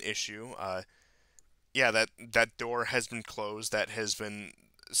Iran issue, yeah, that door has been closed. That has been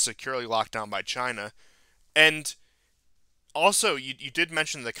securely locked down by China. And also, you did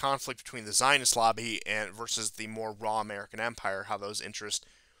mention the conflict between the Zionist lobby and versus the more raw American empire, how those interests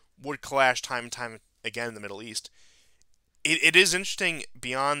would clash time and time again in the Middle East. It is interesting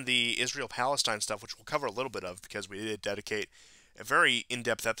beyond the Israel Palestine stuff, which we'll cover a little bit of because we did dedicate a very in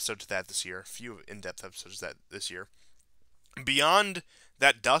depth episode to that this year, a few in depth episodes to that this year. Beyond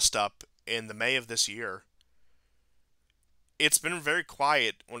that dust up in the May of this year, it's been very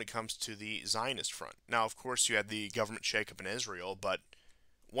quiet when it comes to the Zionist front. Now, of course, you had the government shakeup in Israel, but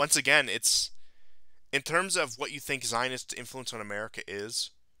once again, it's in terms of what you think Zionist influence on America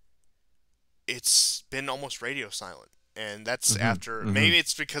is, it's been almost radio silent. And that's Hmm. after, Hmm. maybe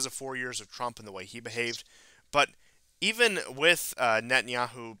it's because of 4 years of Trump and the way he behaved, but even with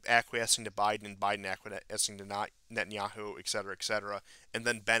Netanyahu acquiescing to Biden and Biden acquiescing to not Netanyahu, et cetera, and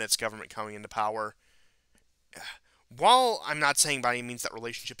then Bennett's government coming into power, while I'm not saying by any means that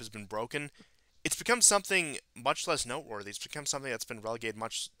relationship has been broken, it's become something much less noteworthy. It's become something that's been relegated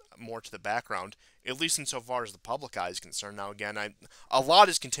much more to the background, at least insofar as the public eye is concerned. Now, again, a lot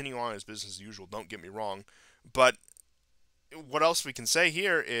is continuing on as business as usual. Don't get me wrong, but what else we can say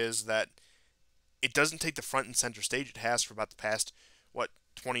here is that it doesn't take the front and center stage it has for about the past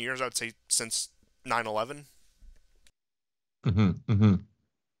 20 years. I would say since 9/11. Hmm. Hmm.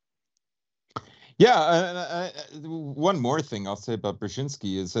 Yeah, one more thing I'll say about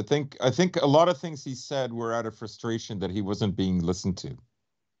Brzezinski is I think a lot of things he said were out of frustration that he wasn't being listened to.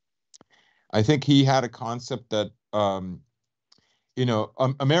 I think he had a concept that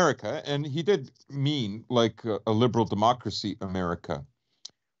America, and he did mean like a liberal democracy America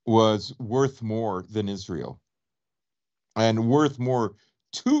was worth more than Israel and worth more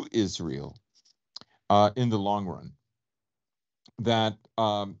to Israel in the long run. That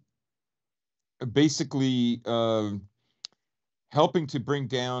basically helping to bring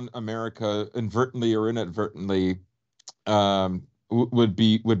down America inadvertently or inadvertently would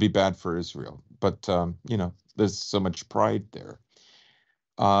be bad for Israel. But there's so much pride there.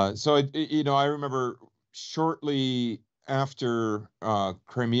 I remember shortly after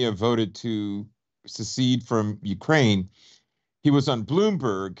Crimea voted to secede from Ukraine, he was on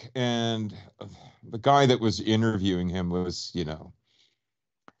Bloomberg, and the guy that was interviewing him was, he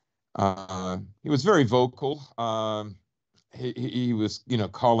was very vocal. He was,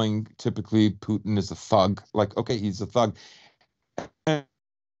 calling typically Putin as a thug. Like, okay, he's a thug, and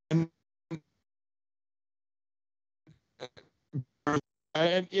and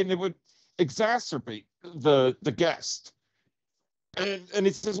it would exacerbate the guest. And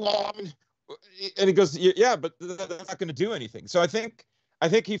he says, well, and he goes, yeah, but that's not going to do anything. So I think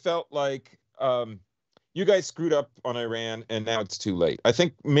he felt like you guys screwed up on Iran, and now it's too late. I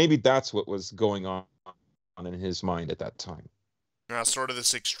think maybe that's what was going on in his mind at that time. Sort of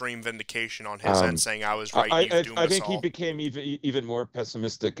this extreme vindication on his end, Um, saying I was I, right and you've I doomed I us think he all. became even more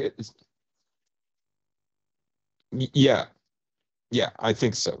pessimistic. Yeah, yeah, I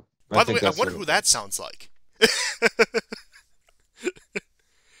think so. I By the think way, I that's wonder what who it that was. sounds like.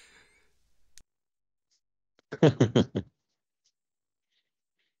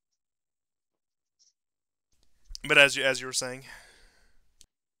 But as you were saying,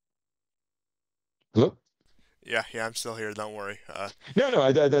 Hello? Yeah, yeah, I'm still here. Don't worry. No, no,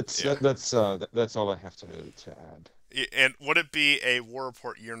 Yeah. that's all I have to add. And would it be a War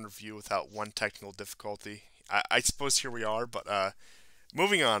Report year in review without one technical difficulty? I suppose here we are, but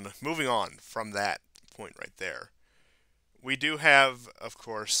moving on from that point right there, we do have, of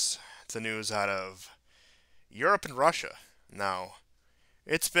course, the news out of Europe and Russia. Now,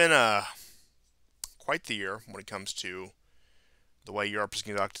 it's been quite the year when it comes to the way Europe has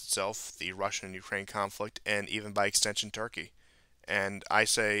conducted itself, the Russian and Ukraine conflict, and even by extension Turkey. And I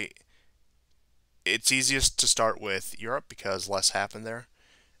say it's easiest to start with Europe because less happened there.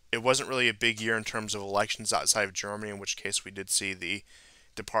 It wasn't really a big year in terms of elections outside of Germany, in which case we did see the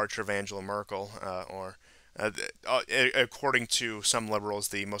departure of Angela Merkel, or according to some liberals,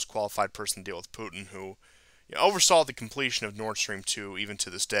 the most qualified person to deal with Putin, who oversaw the completion of Nord Stream 2 even to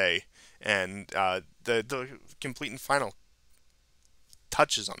this day, and the complete and final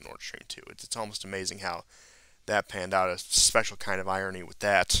touches on Nord Stream 2. It's almost amazing how that panned out. A special kind of irony with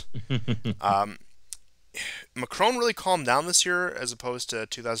that. Um, Macron really calmed down this year as opposed to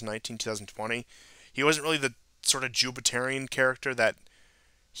 2019, 2020. He wasn't really the sort of Jupiterian character that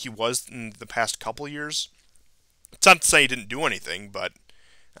he was in the past couple years. It's not to say he didn't do anything, but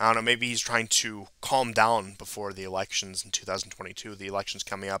I don't know, maybe he's trying to calm down before the elections in 2022. The elections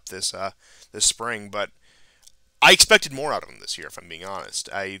coming up this spring, but I expected more out of him this year, if I'm being honest.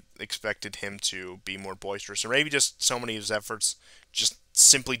 I expected him to be more boisterous, or maybe just so many of his efforts just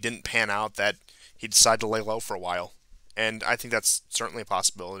simply didn't pan out that he decided to lay low for a while. And I think that's certainly a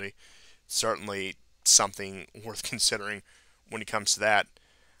possibility. Certainly something worth considering when it comes to that.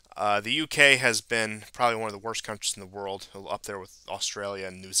 The UK has been probably one of the worst countries in the world, up there with Australia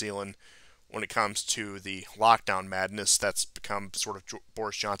and New Zealand, when it comes to the lockdown madness that's become sort of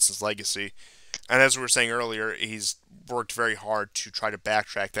Boris Johnson's legacy. And as we were saying earlier, he's worked very hard to try to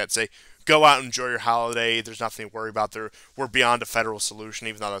backtrack that, say, go out and enjoy your holiday. There's nothing to worry about. There, we're beyond a federal solution,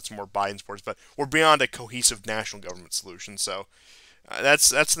 even though that's more Biden's words, but we're beyond a cohesive national government solution. So that's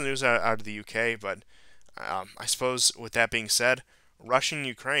the news out of the UK. But I suppose with that being said, Russia and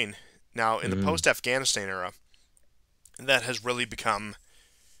Ukraine. Now, in the Mm. post-Afghanistan era, that has really become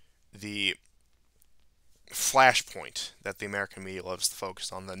the flashpoint that the American media loves to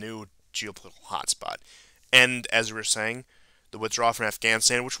focus on, the new geopolitical hotspot. And as we were saying, the withdrawal from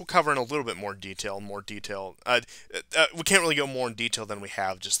Afghanistan, which we'll cover in a little bit more detail. We can't really go more in detail than we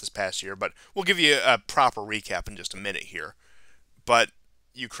have just this past year, but we'll give you a proper recap in just a minute here. But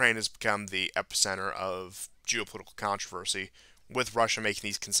Ukraine has become the epicenter of geopolitical controversy, with Russia making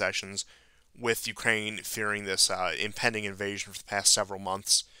these concessions, with Ukraine fearing this impending invasion for the past several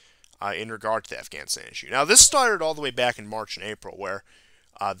months in regard to the Afghanistan issue. Now, this started all the way back in March and April, where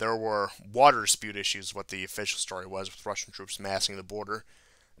there were water dispute issues, what the official story was, with Russian troops massing the border.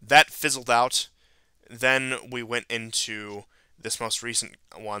 That fizzled out. Then we went into this most recent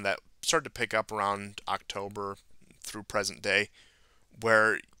one that started to pick up around October through present day,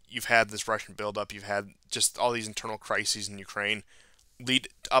 where you've had this Russian buildup, you've had just all these internal crises in Ukraine lead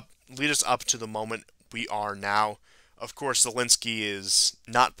us up to the moment we are now. Of course, Zelensky is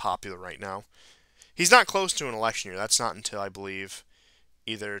not popular right now. He's not close to an election year. That's not until I believe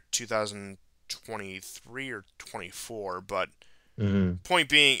either 2023 or 24. But Mm. point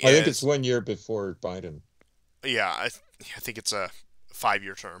being I think it's is, 1 year before Biden. yeah, I think it's a 5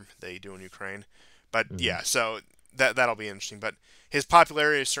 year term they do in Ukraine. But Mm. yeah, so that'll be interesting. But his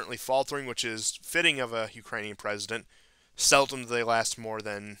popularity is certainly faltering, which is fitting of a Ukrainian president. Seldom do they last more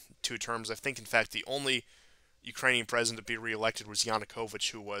than 2 terms. I think, in fact, the only Ukrainian president to be reelected was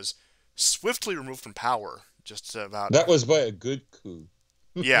Yanukovych, who was swiftly removed from power just about. That was by a good coup.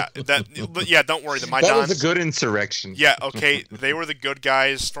 Yeah, that. But yeah, don't worry. The That was Maidan. a good insurrection. Yeah, okay. They were the good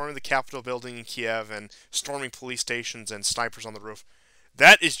guys, storming the Capitol building in Kiev and storming police stations and snipers on the roof.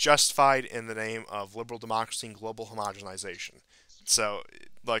 That is justified in the name of liberal democracy and global homogenization. So,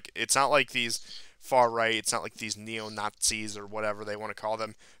 look, it's not like these far right, it's not like these neo Nazis or whatever they want to call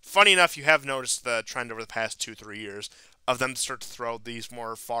them. Funny enough, you have noticed the trend over the past 2, 3 years of them to start to throw these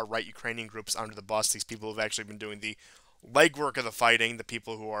more far right Ukrainian groups under the bus. These people who have actually been doing the legwork of the fighting, the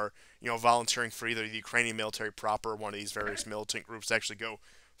people who are, volunteering for either the Ukrainian military proper or one of these various militant groups to actually go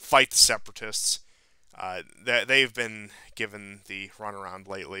fight the separatists. They've been given the runaround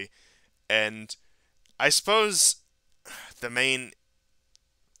lately. And I suppose the main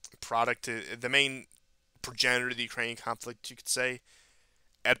the main progenitor of the Ukrainian conflict, you could say,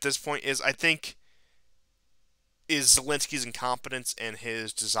 at this point is, I think, is Zelensky's incompetence and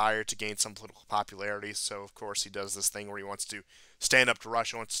his desire to gain some political popularity. So, of course, he does this thing where he wants to stand up to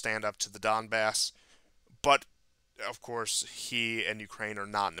Russia, wants to stand up to the Donbass. But, of course, he and Ukraine are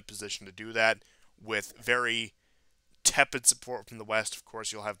not in a position to do that. with very tepid support from the West. Of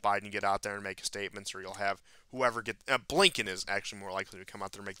course, you'll have Biden get out there and make statements, or you'll have whoever get. Blinken is actually more likely to come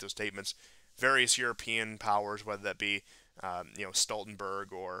out there and make those statements. Various European powers, whether that be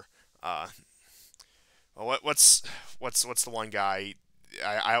Stoltenberg or what's the one guy?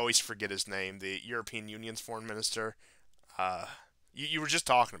 I always forget his name. The European Union's foreign minister. Uh, you were just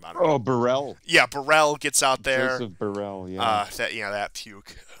talking about him. Oh, Burrell. Yeah, Borrell gets out there. Joseph Burrell, yeah. That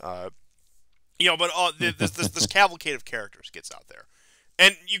puke. But this cavalcade of characters gets out there,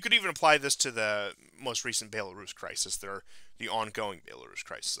 and you could even apply this to the most recent Belarus crisis, the ongoing Belarus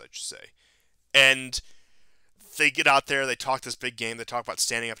crisis, I should say. And they get out there, they talk this big game, they talk about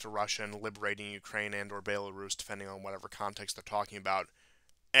standing up to Russia and liberating Ukraine and or Belarus, depending on whatever context they're talking about.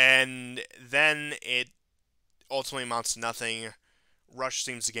 And then it ultimately amounts to nothing. Russia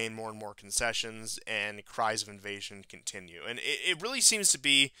seems to gain more and more concessions, and cries of invasion continue. And it really seems to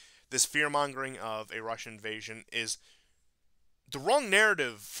be this fear-mongering of a Russian invasion is the wrong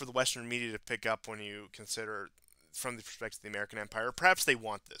narrative for the Western media to pick up when you consider from the perspective of the American Empire. Perhaps they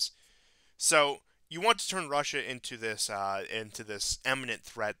want this. So you want to turn Russia into this eminent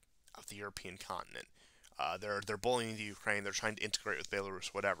threat of the European continent. They're bullying the Ukraine. They're trying to integrate with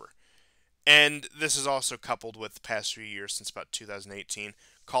Belarus, whatever. And this is also coupled with the past few years, since about 2018,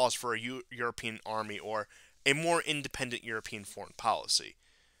 calls for a European army or a more independent European foreign policy.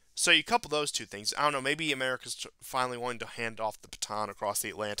 So you couple those two things. I don't know, maybe America's finally wanting to hand off the baton across the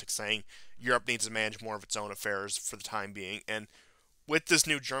Atlantic, saying Europe needs to manage more of its own affairs for the time being. And with this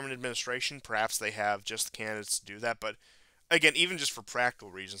new German administration, perhaps they have just the candidates to do that. But again, even just for practical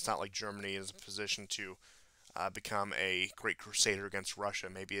reasons, it's not like Germany is in a position to become a great crusader against Russia.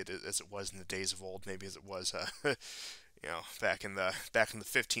 Maybe as it was in the days of old. Maybe as it was, back in the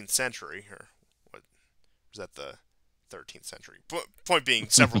 15th century, or what was that, the 13th century? Point being,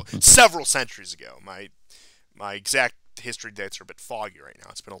 several centuries ago. My exact history dates are a bit foggy right now.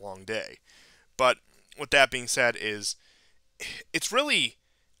 It's been a long day. But with that being said, it's really,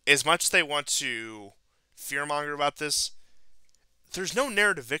 as much as they want to fearmonger about this, there's no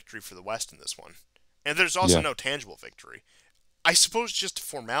narrative victory for the West in this one. And there's also Yeah. no tangible victory. I suppose just a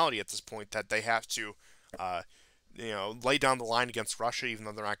formality at this point that they have to, lay down the line against Russia, even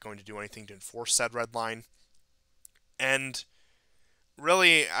though they're not going to do anything to enforce said red line. And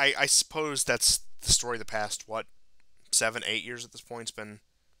really, I suppose that's the story of the past, 7, 8 years at this point. It's been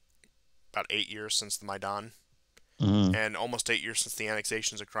about 8 years since the Maidan, Mhm. and almost 8 years since the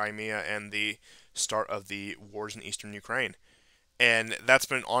annexations of Crimea and the start of the wars in eastern Ukraine. And that's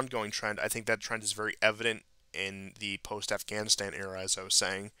been an ongoing trend. I think that trend is very evident in the post-Afghanistan era, as I was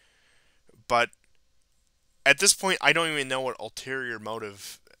saying. But at this point, I don't even know what ulterior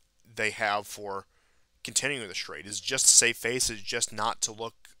motive they have for continuing the trade. Is it just to save face? Is it just not to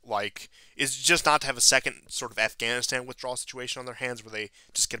look like? Is it just not to have a second sort of Afghanistan withdrawal situation on their hands where they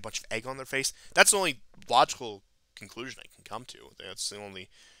just get a bunch of egg on their face? That's the only logical conclusion I can come to. That's the only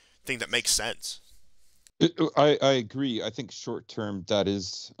thing that makes sense. I agree. I think short term that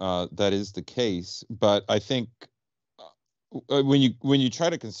is the case, but I think when you try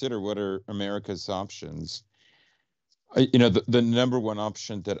to consider what are America's options, the number one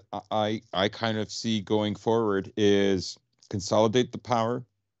option that I kind of see going forward is consolidate the power,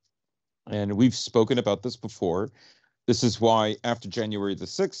 and we've spoken about this before. This is why after January the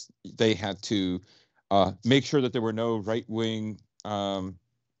 6th, they had to make sure that there were no right wing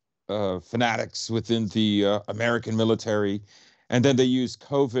fanatics within the American military. And then they used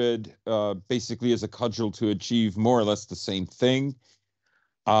COVID basically as a cudgel to achieve more or less the same thing.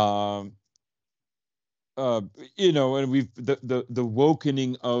 Um, uh, and the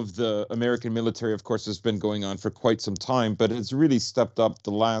wokening of the American military, of course, has been going on for quite some time, but it's really stepped up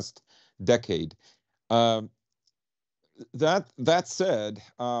the last decade. Um, that said,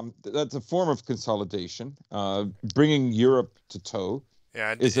 that's a form of consolidation. Bringing Europe to toe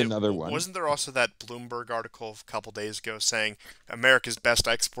Yeah, and is another one. wasn't there also that Bloomberg article a couple days ago saying America's best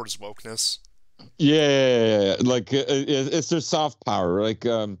export is wokeness? Yeah, like it's their soft power. Like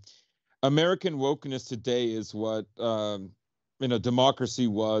American wokeness today is what democracy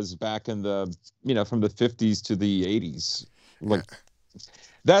was back in the from the 50s to the 80s. Yeah. Like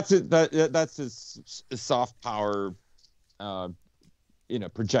that's it. That's his soft power. Uh,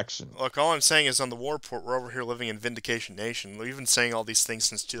 projection. Look, all I'm saying is on the war report, we're over here living in Vindication Nation. We've been saying all these things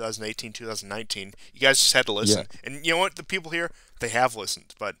since 2018, 2019. You guys just had to Yeah. listen. And you know what? The people here, they have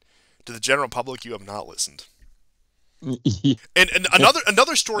listened. But to the general public, you have not listened. And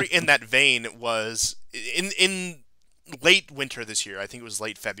another story in that vein was in late winter this year. I think it was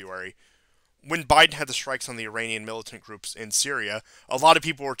late February. when Biden had the strikes on the Iranian militant groups in Syria, a lot of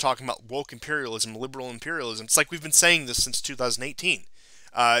people were talking about woke imperialism, liberal imperialism. It's like we've been saying this since 2018.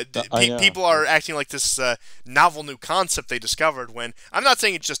 I know. People are acting like this novel new concept they discovered. When I'm not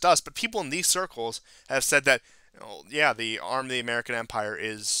saying it's just us, but people in these circles have said that, yeah, the arm of the American empire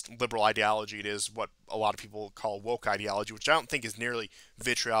is liberal ideology. It is what a lot of people call woke ideology, which I don't think is nearly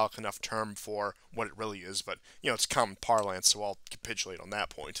vitriolic enough term for what it really is. But it's common parlance, so I'll capitulate on that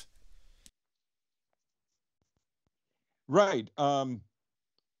point. Right. And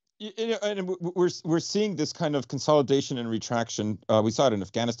we're seeing this kind of consolidation and retraction. We saw it in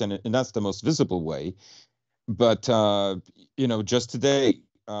Afghanistan, and that's the most visible way. But just today,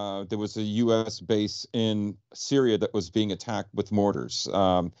 there was a U.S. base in Syria that was being attacked with mortars.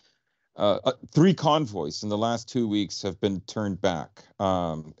 Three convoys in the last 2 weeks have been turned back,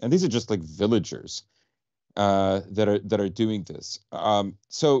 and these are just like villagers that are doing this.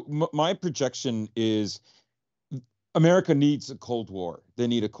 So my projection is America needs a Cold War. They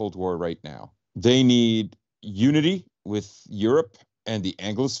need a Cold War right now. They need unity with Europe and the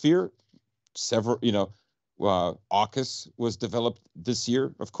Anglosphere. Several, AUKUS was developed this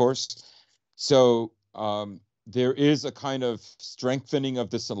year, of course. So there is a kind of strengthening of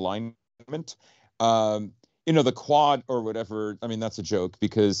this alignment. The Quad or whatever. I mean, that's a joke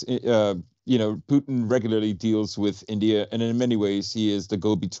because Putin regularly deals with India, and in many ways, he is the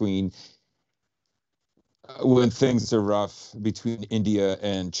go-between when things are rough between India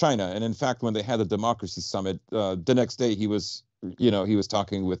and China. And in fact, when they had the democracy summit, the next day he was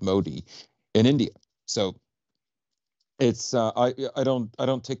talking with Modi in India. So it's I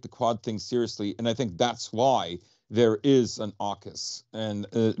don't take the Quad thing seriously, and I think that's why there is an AUKUS, and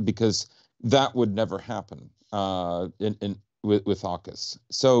because that would never happen in with AUKUS.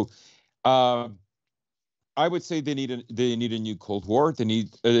 So. Uh, I would say they need a new Cold War. They need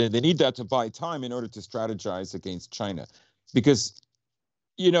that to buy time in order to strategize against China, because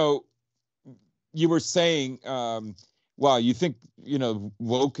you know you were saying, wow, you think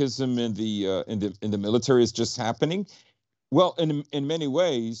wokeism in the military is just happening. Well, in many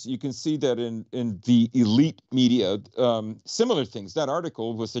ways, you can see that in the elite media, similar things. That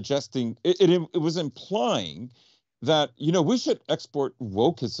article was suggesting it was implying that we should export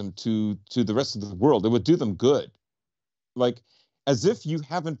wokeism to the rest of the world. It would do them good, like as if you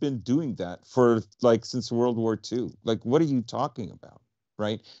haven't been doing that for like since World War II. Like, what are you talking about,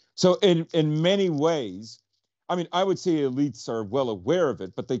 right? So in many ways, I mean, I would say elites are well aware of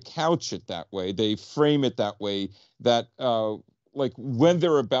it, but they couch it that way. They frame it that way that like when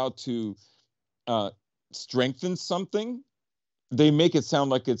they're about to uh, strengthen something, they make it sound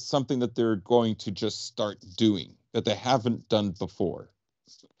like it's something that they're going to just start doing that they haven't done before.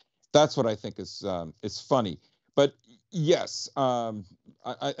 That's what I think is funny. But yes,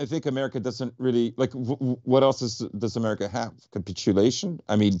 I think America doesn't really like. What else does America have? Capitulation.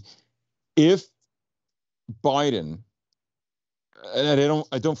 I mean, if Biden, and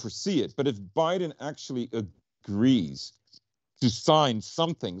I don't foresee it, but if Biden actually agrees to sign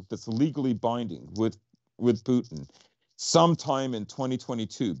something that's legally binding with Putin sometime in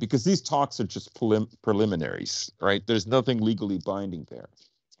 2022, because these talks are just preliminaries, right? There's nothing legally binding there.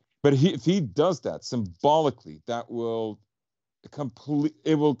 But if he does that symbolically, that will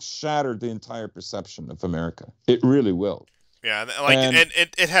it will shatter the entire perception of America. It really will. Yeah, like, And and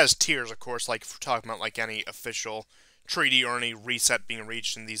it has tiers, of course. Like, if we're talking about like any official treaty or any reset being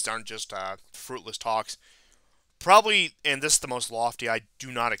reached, and these aren't just fruitless talks. Probably, and this is the most lofty. I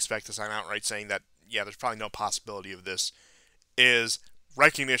do not expect this. I'm outright saying that. Yeah, there's probably no possibility of this. Is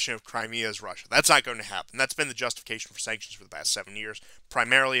recognition of Crimea as Russia. That's not going to happen. That's been the justification for sanctions for the past 7 years.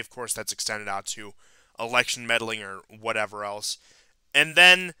 Primarily, of course, that's extended out to election meddling or whatever else. And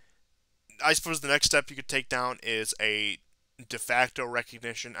then I suppose the next step you could take down is a de facto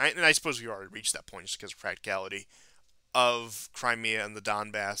recognition, and I suppose we already reached that point just because of practicality, of Crimea and the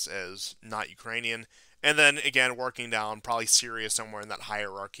Donbass as not Ukrainian. And then again, working down probably Syria somewhere in that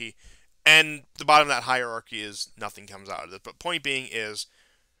hierarchy. And the bottom of that hierarchy is nothing comes out of it. But point being is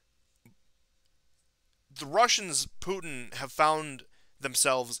the Russians, Putin, have found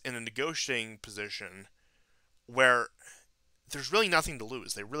themselves in a negotiating position where there's really nothing to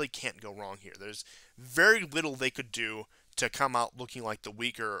lose. They really can't go wrong here. There's very little they could do to come out looking like the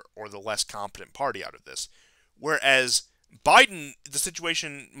weaker or the less competent party out of this. Whereas Biden, the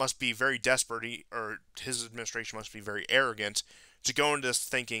situation must be very desperate, or his administration must be very arrogant to go into this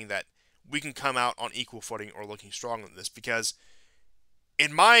thinking that we can come out on equal footing or looking strong in this. Because,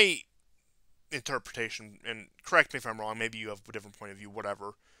 in my interpretation, and correct me if I'm wrong, maybe you have a different point of view,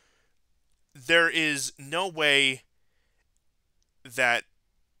 whatever, there is no way that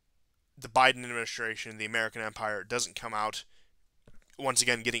the Biden administration, the American empire, doesn't come out once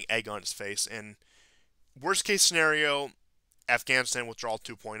again getting egg on its face. And worst case scenario, Afghanistan withdrawal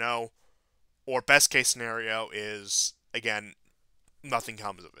 2.0, or best case scenario is again nothing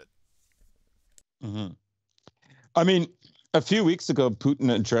comes of it. Hmm. I mean, a few weeks ago,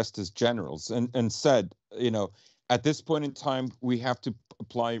 Putin addressed his generals and said, at this point in time, we have to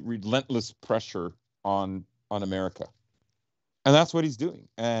apply relentless pressure on America. And that's what he's doing.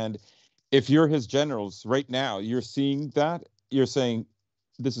 And if you're his generals right now, you're seeing that, you're saying,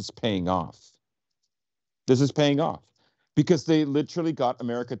 this is paying off. This is paying off because they literally got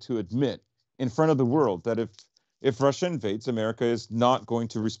America to admit in front of the world that if Russia invades, America is not going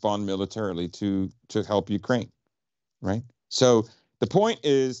to respond militarily to help Ukraine, right? So the point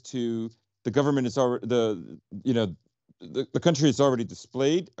is to the government is already the country has already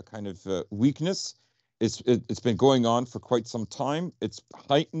displayed a kind of weakness. It's been going on for quite some time. It's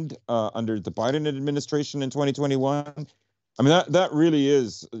heightened under the Biden administration in 2021. I mean that really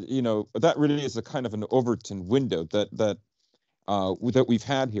is that really is a kind of an Overton window that we've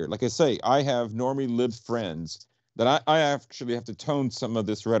had here. Like I say, I have normally lib friends that I actually have to tone some of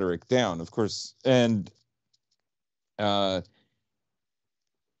this rhetoric down, of course, uh,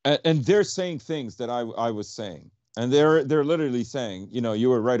 and they're saying things that I was saying, and they're literally saying, you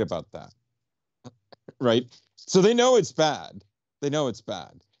were right about that, right? So they know it's bad. They know it's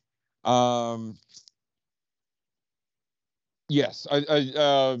bad. Um, yes,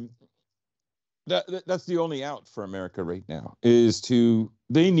 that's the only out for America right now is to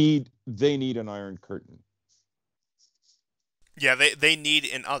they need an iron curtain. Yeah, they need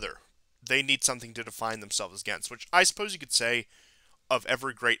an other. They need something to define themselves against, which I suppose you could say of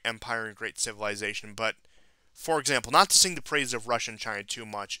every great empire and great civilization. But, for example, not to sing the praise of Russia and China too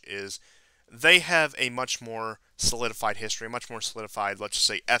much, is they have a much more solidified history, a much more solidified, let's just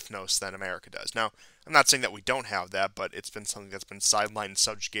say, ethnos than America does. Now, I'm not saying that we don't have that, but it's been something that's been sidelined and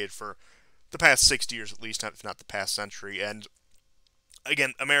subjugated for the past 60 years at least, if not the past century. And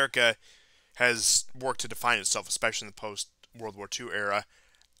again, America has worked to define itself, especially in the post World War II era,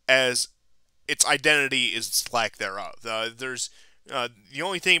 as its identity is its lack thereof. There's the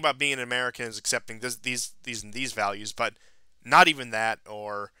only thing about being an American is accepting these and these values, but not even that,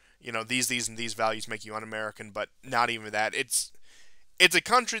 or these and these values make you un-American, but not even that. It's a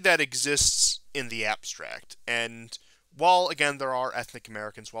country that exists in the abstract, and while again there are ethnic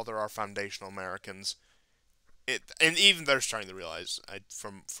Americans, while there are foundational Americans, and even they're starting to realize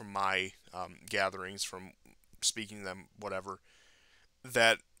from my gatherings, from speaking to them, whatever,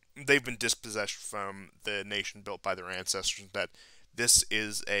 that they've been dispossessed from the nation built by their ancestors. That this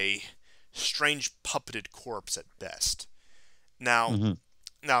is a strange puppeted corpse at best. Now, Mm-hmm.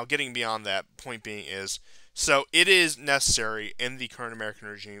 now getting beyond that, point being is, so it is necessary in the current American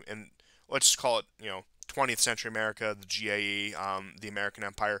regime, and let's just call it 20th century America, the GAE, the American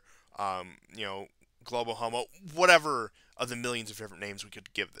Empire, global homo, whatever of the millions of different names we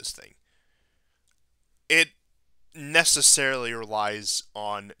could give this thing. It necessarily relies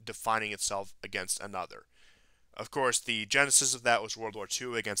on defining itself against another. Of course, the genesis of that was World War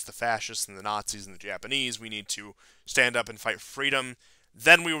II against the fascists and the Nazis and the Japanese. We need to stand up and fight for freedom.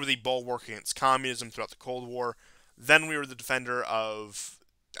 Then we were the bulwark against communism throughout the Cold War. Then we were the defender of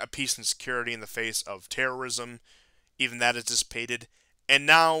peace and security in the face of terrorism. Even that is dissipated. And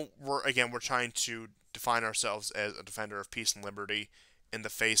now we're trying to define ourselves as a defender of peace and liberty in the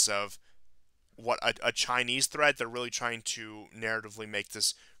face of what a Chinese threat. They're really trying to narratively make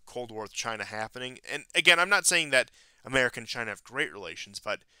this Cold War with China happening. And again, I'm not saying that America and China have great relations,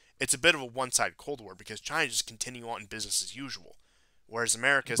 but it's a bit of a one-sided Cold War because China just continue on in business as usual, whereas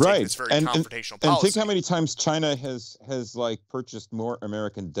America is taking Right. this very And confrontational and think how policy. many times China has like purchased more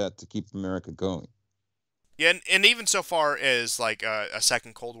American debt to keep America going. Yeah, and even so far as like a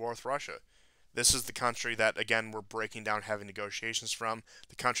second Cold War with Russia. This is the country that again we're breaking down having negotiations from.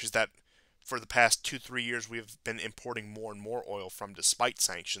 The countries that for the past 2-3 years we've been importing more and more oil from, despite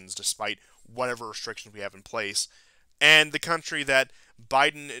sanctions, despite whatever restrictions we have in place, and the country that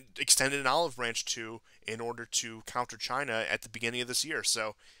Biden extended an olive branch to in order to counter China at the beginning of this year.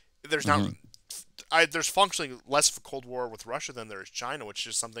 So there's not. Hmm. There's functionally less of a Cold War with Russia than there is China, which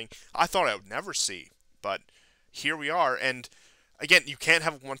is something I thought I would never see. But here we are, and again, you can't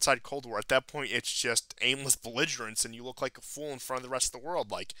have a one-sided Cold War. At that point, it's just aimless belligerence, and you look like a fool in front of the rest of the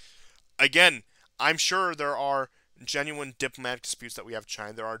world. Like, again, I'm sure there are genuine diplomatic disputes that we have with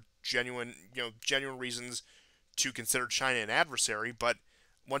China. There are genuine reasons to consider China an adversary. But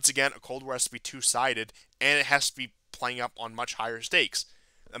once again, a Cold War has to be two-sided, and it has to be playing up on much higher stakes.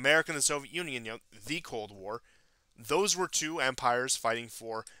 America and the Soviet Union, the Cold War, those were two empires fighting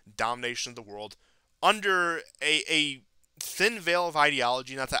for domination of the world under a thin veil of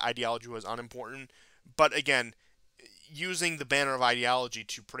ideology. Not that ideology was unimportant, but again, using the banner of ideology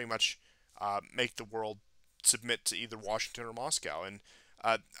to pretty much make the world submit to either Washington or Moscow. And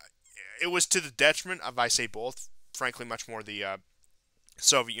uh, it was to the detriment of, I say both, frankly, much more the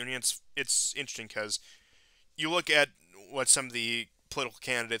Soviet Union. It's interesting because you look at what some of the political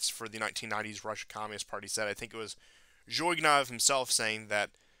candidates for the 1990s Russian Communist Party said. I think it was Zhugnov himself saying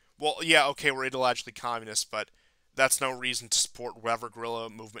that, well, yeah, okay, we're ideologically communist, but that's no reason to support whatever guerrilla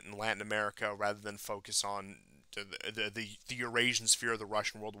movement in Latin America rather than focus on the Eurasian sphere of the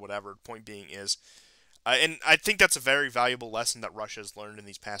Russian world, whatever. Point being is, and I think that's a very valuable lesson that Russia has learned in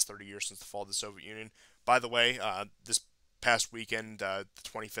these past 30 years since the fall of the Soviet Union. By the way, this past weekend, the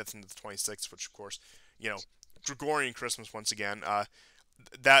 25th and the 26th, which of course, you know, Gregorian Christmas once again.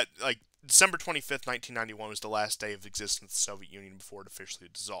 That like December 25th, 1991 was the last day of existence of the Soviet Union before it officially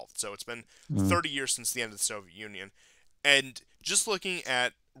dissolved. So it's been Mm. 30 years since the end of the Soviet Union. And just looking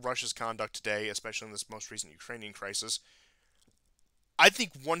at Russia's conduct today, especially in this most recent Ukrainian crisis, I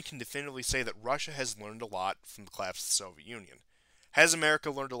think one can definitively say that Russia has learned a lot from the collapse of the Soviet Union. Has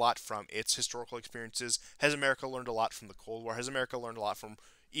America learned a lot from its historical experiences? Has America learned a lot from the Cold War? Has America learned a lot from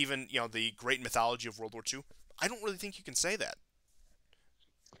even, the great mythology of World War II? I don't really think you can say that.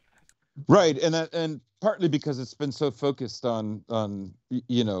 Right, and partly because it's been so focused on a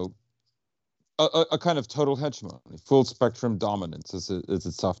kind of total hegemony, full spectrum dominance, as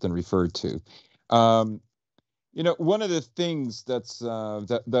it's often referred to. Um, one of the things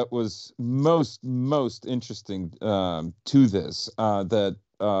that was most interesting to this that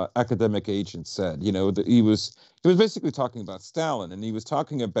academic agent said, that he was basically talking about Stalin, and he was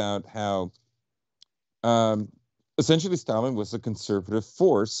talking about how um, essentially Stalin was a conservative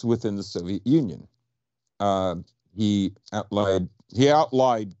force within the Soviet Union. Uh, he outlawed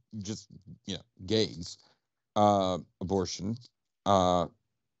just gays, abortion, uh,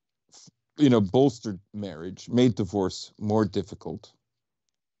 bolstered marriage, made divorce more difficult,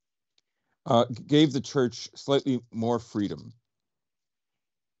 gave the church slightly more freedom.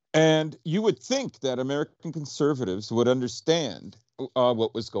 And you would think that American conservatives would understand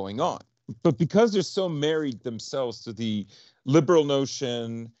what was going on. But because they're so married themselves to the liberal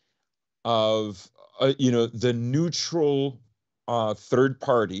notion of, the neutral third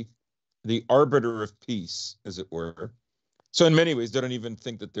party, the arbiter of peace, as it were. So in many ways, they don't even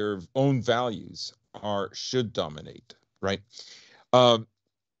think that their own values should dominate, right? Um,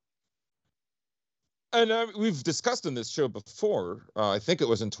 and we've discussed in this show before. I think it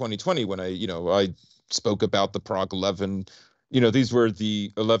was in 2020 when I spoke about the Prague 11. These were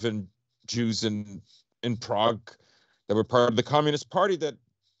the 11 Jews in Prague that were part of the Communist Party that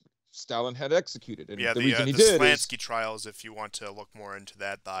Stalin had executed, and Yeah, the the reason he the did is Slansky trials, if you want to look more into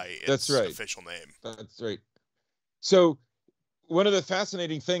that by that's its right. official name. That's right. So one of the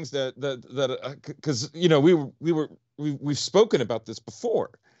fascinating things that because we've spoken about this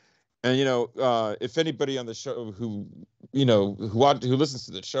before, and if anybody on the show who listens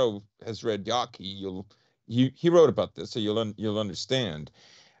to the show has read Yaki, he wrote about this, so you'll understand.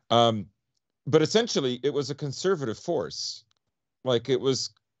 Um, but essentially, it was a conservative force, like it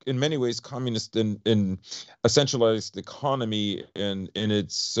was in many ways communist in a centralized economy and in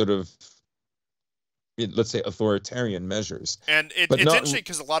its sort of, let's say, authoritarian measures, And but it's not interesting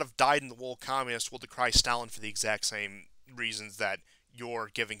because a lot of dyed-in-the-wool communists will decry Stalin for the exact same reasons that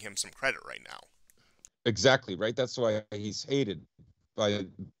you're giving him some credit right now. exactly right. That's why he's hated by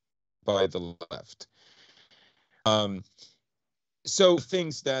by the left. Um, so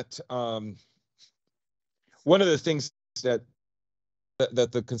things that one of the things that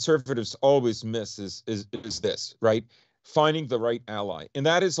that the conservatives always miss is this, right? Finding the right ally. And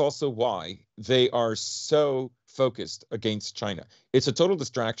that is also why they are so focused against China. It's a total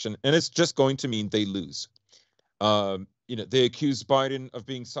distraction, and it's just going to mean they lose. They accuse Biden of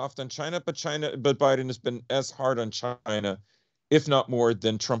being soft on China, but Biden has been as hard on China, if not more,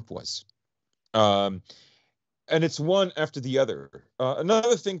 than Trump was. Um, and it's one after the other.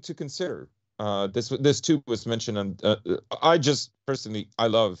 Another thing to consider. This too was mentioned on. I just personally I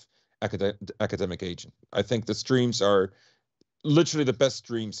love academic agent. I think the streams are literally the best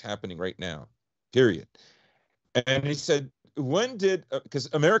streams happening right now. Period. And he said, when did because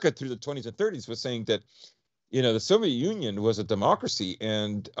America through the 20s and 30s was saying that the Soviet Union was a democracy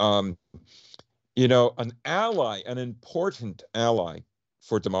and an ally, an important ally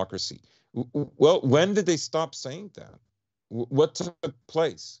for democracy. Well, when did they stop saying that? What took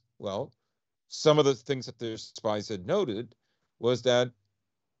place? Well, some of the things that their spies had noted was that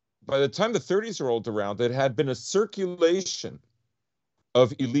by the time the 30s rolled around, there had been a circulation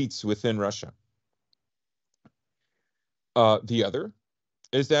of elites within Russia. The other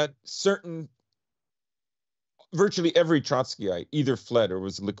is that virtually every Trotskyite either fled or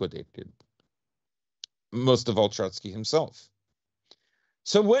was liquidated. Most of all, Trotsky himself.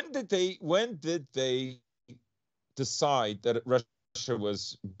 So when did they decide that Russia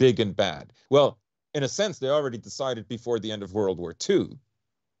was big and bad? Well, in a sense, they already decided before the end of World War II,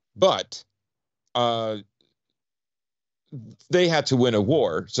 but uh, they had to win a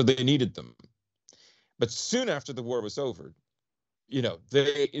war, so they needed them. But soon after the war was over,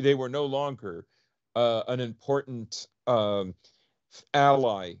 they were no longer an important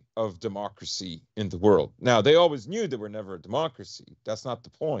ally of democracy in the world. Now, they always knew they were never a democracy. That's not the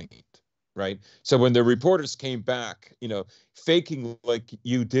point, right? So when the reporters came back, faking like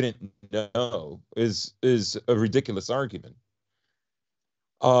you didn't know is a ridiculous argument.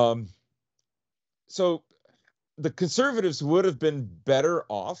 Um, so the conservatives would have been better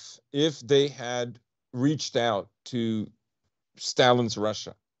off if they had reached out to Stalin's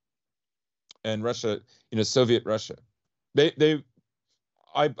Russia and Russia, Soviet Russia. They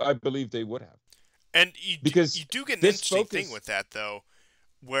I believe they would have, And because you do get an this interesting thing focus, with that though,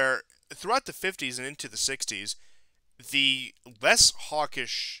 where throughout the 50s and into the 60s, the less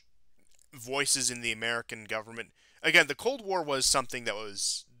hawkish voices in the American government. Again, the Cold War was something that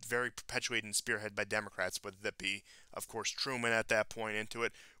was very perpetuated and spearheaded by Democrats, whether that be, of course, Truman at that point into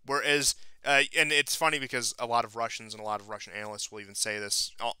it. Whereas, and it's funny because a lot of Russians and a lot of Russian analysts will even say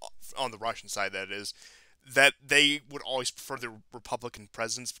this on the Russian side, that is, that they would always prefer the Republican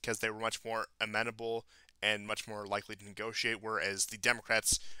presidents because they were much more amenable and much more likely to negotiate, whereas the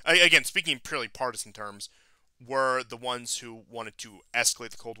Democrats, again, speaking in purely partisan terms, were the ones who wanted to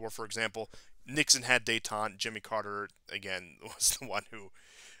escalate the Cold War. For example, Nixon had détente. Jimmy Carter, again, was the one who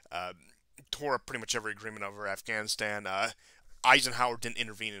uh, tore up pretty much every agreement over Afghanistan. Eisenhower didn't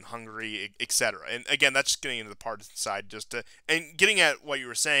intervene in Hungary, etc. And again, that's just getting into the partisan side. And getting at what you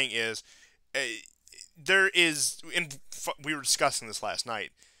were saying is, uh, there is, and we were discussing this last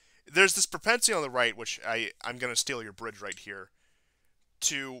night. There's this propensity on the right, which I'm going to steal your bridge right here,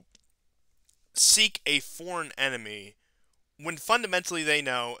 to seek a foreign enemy when fundamentally they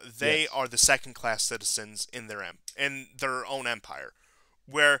know they yes. are the second class citizens in their own empire,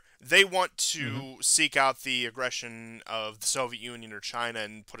 where they want Mm-hmm. to seek out the aggression of the Soviet Union or China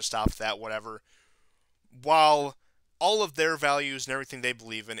and put a stop to that, whatever, while all of their values and everything they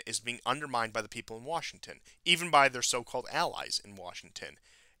believe in is being undermined by the people in Washington, even by their so-called allies in Washington.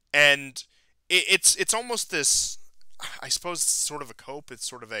 And it's almost this, I suppose, it's sort of a cope. It's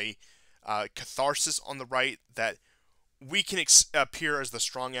sort of a catharsis on the right that we can appear as the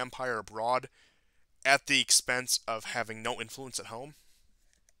strong empire abroad at the expense of having no influence at home.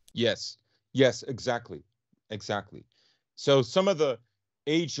 Yes. Yes, exactly. Exactly. So some of the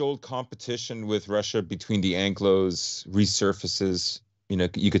age-old competition with Russia between the Anglos resurfaces,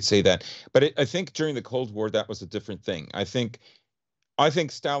 you could say that. But I think during the Cold War, that was a different thing. I think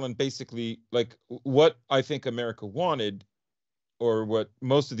Stalin basically, like, what I think America wanted, or what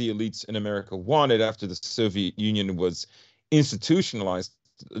most of the elites in America wanted after the Soviet Union was institutionalized,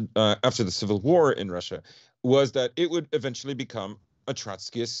 after the Civil War in Russia, was that it would eventually become a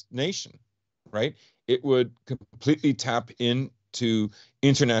Trotskyist nation, right? It would completely tap into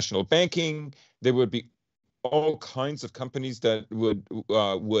international banking. There would be all kinds of companies that would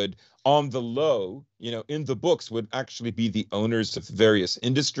on the low, in the books, would actually be the owners of various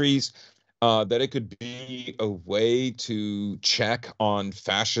industries. That it could be a way to check on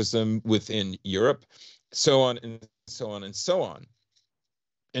fascism within Europe, so on and so on and so on.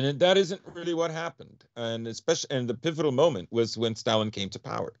 And that isn't really what happened. And the pivotal moment was when Stalin came to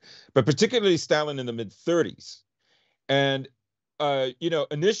power, but particularly Stalin in the mid 30s. And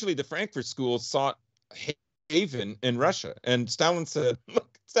initially the Frankfurt School sought haven in Russia, and Stalin said,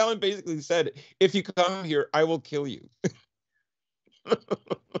 "Look," Stalin basically said, "If you come here, I will kill you."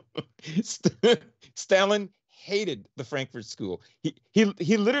 Stalin hated the Frankfurt School.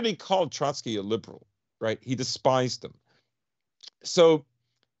 He literally called Trotsky a liberal, right? He despised them. So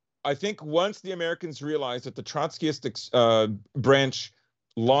I think once the Americans realized that the Trotskyist branch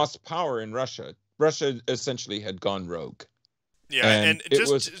lost power in Russia, Russia essentially had gone rogue. Yeah, and And it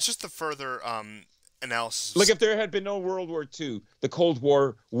was just the further like, analysis. if there had been no World War II, the Cold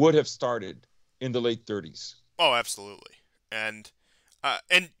War would have started in the late 30s. Oh, absolutely, and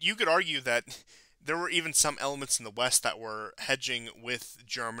you could argue that there were even some elements in the West that were hedging with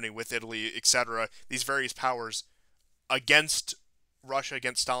Germany, with Italy, etc. These various powers against Russia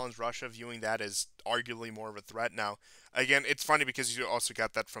against Stalin's Russia, viewing that as arguably more of a threat. Now, again, it's funny because you also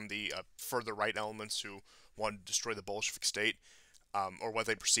got that from the further right elements who wanted to destroy the Bolshevik state, or what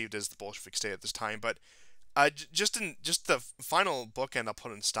they perceived as the Bolshevik state at this time. But just the final bookend I'll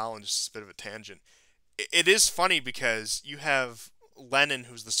put in Stalin, just a bit of a tangent. It is funny because you have Lenin,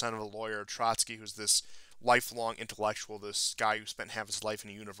 who's the son of a lawyer, Trotsky, who's this lifelong intellectual, this guy who spent half his life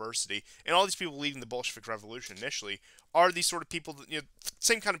in a university, and all these people leading the Bolshevik Revolution initially are these sort of people, that,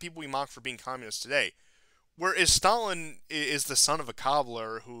 same kind of people we mock for being communists today. Whereas Stalin is the son of a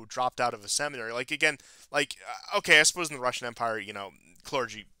cobbler who dropped out of a seminary. Like again, okay, I suppose in the Russian Empire,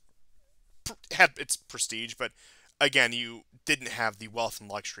 clergy had its prestige, but again, you didn't have the wealth and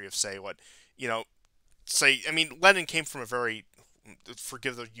luxury of say what you know say. I mean, Lenin came from a very,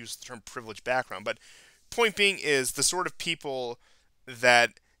 forgive the use of the term, privileged background, but point being is the sort of people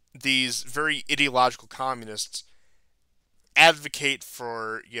that these very ideological communists advocate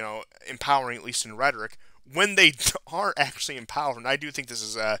for, empowering, at least in rhetoric, when they are actually empowered. And I do think this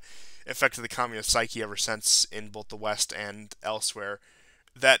is affected the communist psyche ever since in both the West and elsewhere.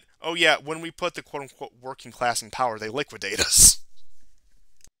 That, oh yeah, when we put the quote unquote working class in power, they liquidate us.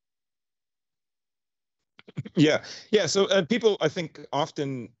 Yeah, yeah. So people, I think,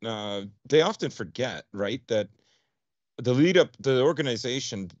 often they often forget, right, that the lead up, the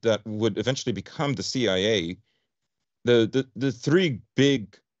organization that would eventually become the CIA, the three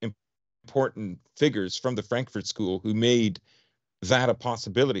big important figures from the Frankfurt School who made that a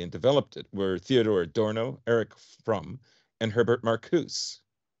possibility and developed it were Theodor Adorno, Eric Fromm, and Herbert Marcuse,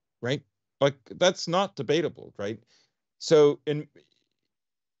 right? Like that's not debatable, right? So, and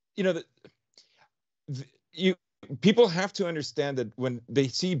you know, you people have to understand that when they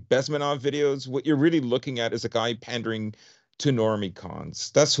see Bezmenov videos, what you're really looking at is a guy pandering to normie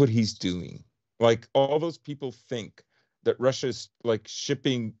cons. That's what he's doing. Like all those people think that Russia's like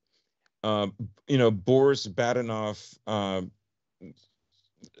shipping, Boris Badenov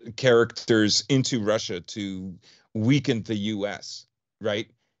characters into Russia to weaken the U.S. Right?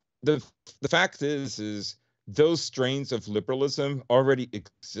 The the fact is those strains of liberalism already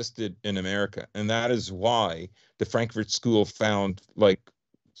existed in America, and that is why the Frankfurt School found like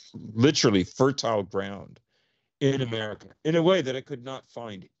literally fertile ground in America in a way that it could not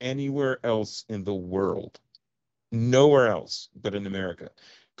find anywhere else in the world. Nowhere else but in America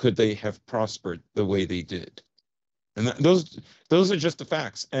could they have prospered the way they did. And those are just the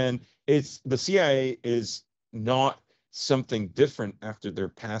facts. And it's the CIA is not something different after their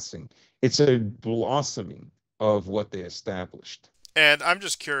passing. It's a blossoming of what they established. And I'm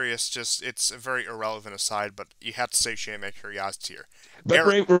just curious, just it's a very irrelevant aside, but you have to satiate my curiosity here. But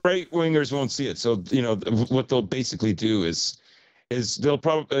Eric, right wingers won't see it. So what they'll basically do is they'll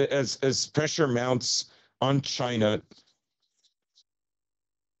probably as pressure mounts on China.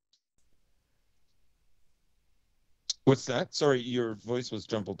 What's that? Sorry, your voice was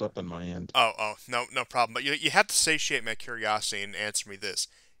jumbled up on my end. oh, no, no problem. But you have to satiate my curiosity and answer me this: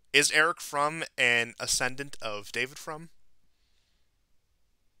 Is Eric Fromm an ascendant of David Fromm?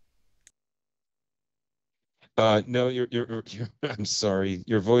 No, I'm sorry.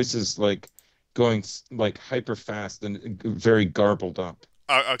 Your voice is like going like hyper fast and very garbled up.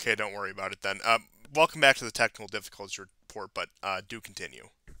 Okay, don't worry about it then. Welcome back to the technical difficulties report, but do continue.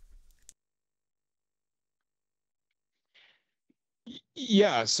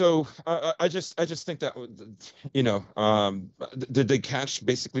 Yeah, so I just think that did they catch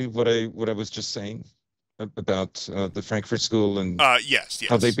basically what I was just saying about the Frankfurt School and Yes,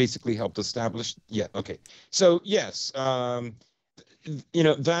 how they yes. basically helped establish? Yeah, okay. So yes, that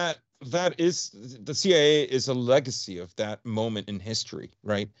is the CIA is a legacy of that moment in history,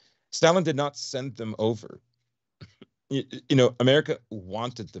 right? Stalin did not send them over. America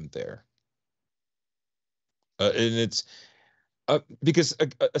wanted them there, and it's because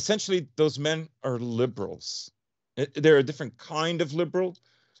essentially those men are liberals. They're a different kind of liberal,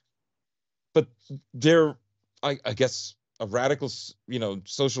 but they're, I guess, a radical,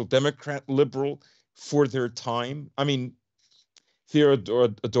 social democrat liberal for their time. I mean, Theodore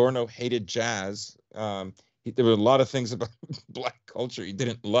Adorno hated jazz. There were a lot of things about black culture he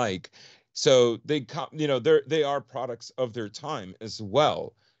didn't like. So they are products of their time as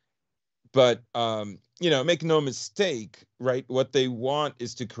well. But make no mistake, right? What they want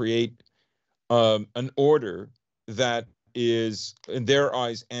is to create an order that is, in their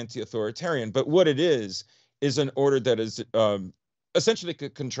eyes, anti-authoritarian. But what it is an order that is essentially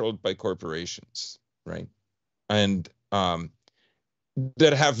controlled by corporations, right? And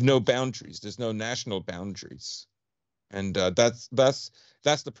that have no boundaries. There's no national boundaries, and that's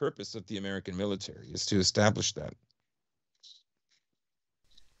the purpose of the American military is to establish that.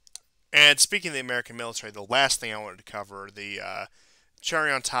 And speaking of the American military, the last thing I wanted to cover, the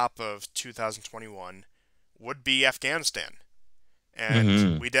cherry on top of 2021, would be Afghanistan. And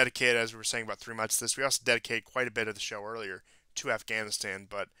Hmm. we dedicated, as we were saying, about 3 months to this. We also dedicated quite a bit of the show earlier to Afghanistan,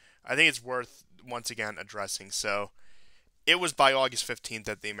 but I think it's worth once again addressing. So it was by August 15th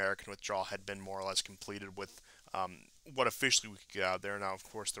that the American withdrawal had been more or less completed with what officially we could get out there. Now, of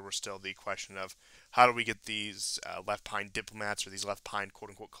course, there was still the question of how do we get these left behind diplomats or these left behind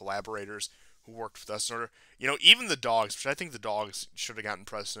quote unquote collaborators who worked with us, or even the dogs, which I think the dogs should have gotten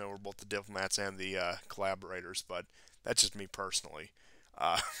precedent over both the diplomats and the collaborators, but that's just me personally.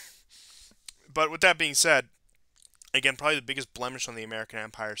 Uh, but with that being said, again, probably the biggest blemish on the American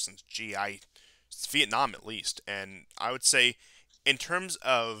empire since it's Vietnam at least, and I would say, in terms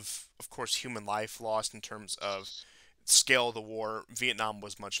of course, human life lost, in terms of scale of the war, Vietnam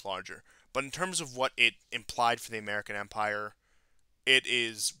was much larger. But in terms of what it implied for the American empire, it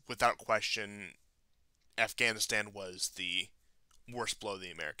is without question Afghanistan was the worst blow of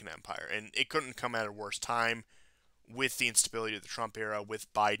the American empire, and it couldn't come at a worse time with the instability of the Trump era,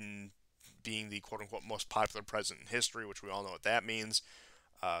 with Biden being the quote unquote most popular president in history, which we all know what that means.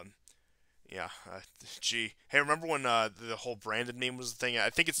 Um, yeah, gee, hey, remember when the whole Brandon meme was the thing? I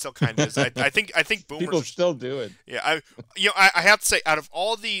think it still kind of is. I think boomers People are. still do it. Yeah, I have to say, out of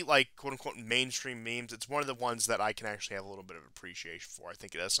all the like quote unquote mainstream memes, it's one of the ones that I can actually have a little bit of appreciation for. I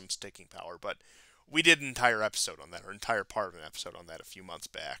think it has some sticking power. But we did an entire episode on that, or entire part of an episode on that a few months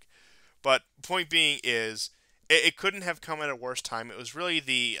back. But point being is, it couldn't have come at a worse time. It was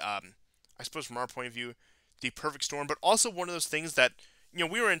really I suppose from our point of view, the perfect storm, but also one of those things that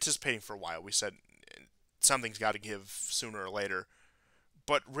we were anticipating for a while. We said something's got to give sooner or later,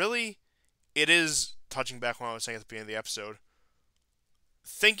 but really, it is touching back on what I was saying at the beginning of the episode.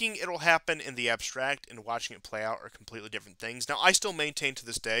 Thinking it'll happen in the abstract and watching it play out are completely different things. Now, I still maintain to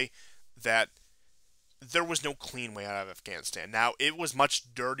this day that there was no clean way out of Afghanistan. Now, it was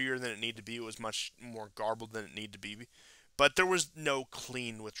much dirtier than it needed to be. It was much more garbled than it needed to be. But there was no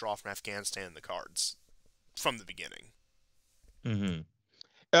clean withdrawal from Afghanistan in the cards from the beginning. Hmm.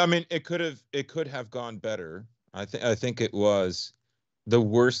 I mean, it could have gone better. I think it was the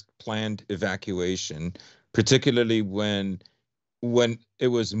worst planned evacuation, particularly when it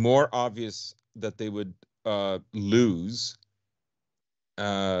was more obvious that they would lose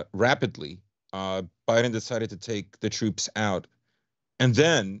rapidly. Biden decided to take the troops out and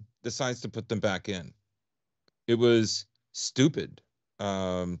then decides to put them back in. It was stupid.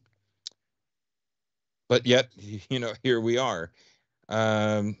 Um, but yet, here we are.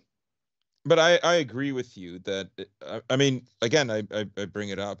 Um, but I agree with you that I mean, again, I bring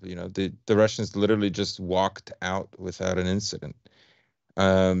it up. The Russians literally just walked out without an incident.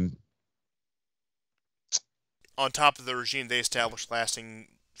 Um, On top of the regime they established lasting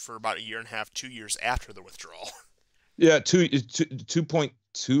for about a year and a half, 2 years after the withdrawal. yeah,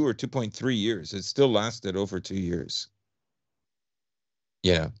 2.2 or 2.3 years. It still lasted over 2 years.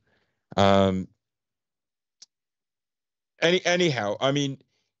 Yeah. Um, anyhow, I mean,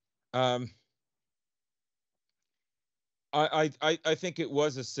 um, I think it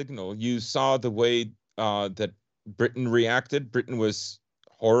was a signal. You saw the way that Britain reacted. Britain was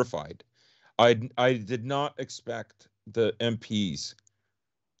horrified. I did not expect the MPs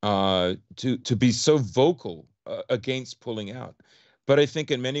to be so vocal against pulling out, but I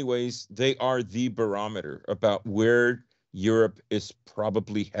think in many ways they are the barometer about where Europe is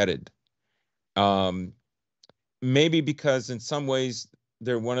probably headed. Um, Maybe because in some ways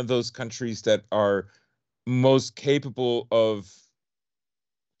they're one of those countries that are most capable of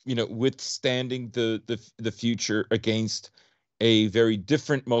withstanding the future against a very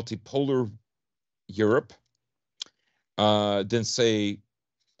different multipolar Europe than say,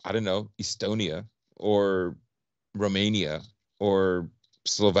 I don't know, Estonia or Romania or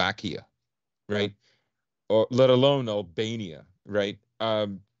Slovakia, right? Or let alone Albania, right?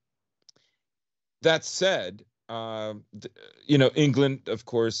 That said, England, of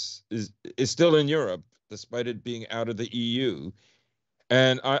course, is still in Europe despite it being out of the EU.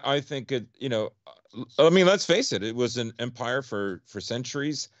 And I think I mean, let's face it, it was an empire for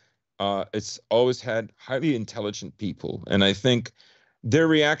centuries. It's always had highly intelligent people, and I think their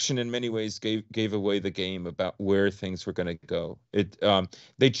reaction in many ways gave away the game about where things were going to go.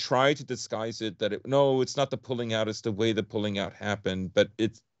 They tried to disguise it that no, it's not the pulling out, it's the way the pulling out happened, but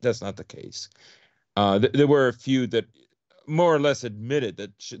that's not the case. There were a few that more or less admitted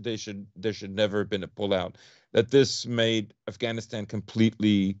that there should never have been a pullout. That this made Afghanistan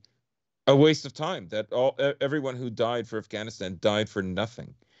completely a waste of time. That everyone who died for Afghanistan died for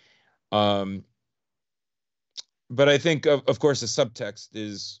nothing. Um, but I think, of course, the subtext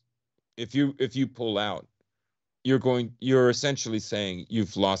is If you pull out, you're essentially saying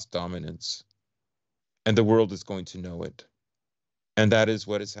you've lost dominance, and the world is going to know it, and that is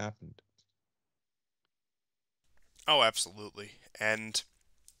what has happened. Oh, absolutely. And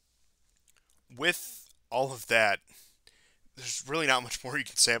with all of that, there's really not much more you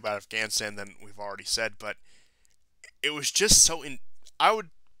can say about Afghanistan than we've already said, but it was just so in. I would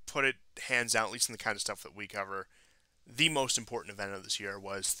put it hands down, at least in the kind of stuff that we cover, the most important event of this year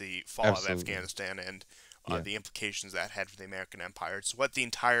was the fall of Absolutely. Afghanistan and Yeah. the implications that had for the American empire. It's what the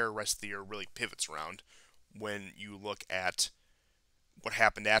entire rest of the year really pivots around when you look at what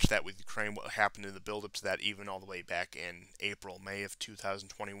happened after that with Ukraine, what happened in the build up to that, even all the way back in April, May of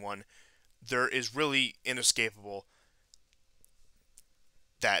 2021. There is really inescapable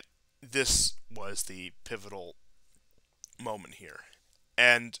that this was the pivotal moment here.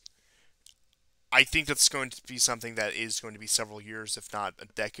 And I think that's going to be something that is going to be several years, if not a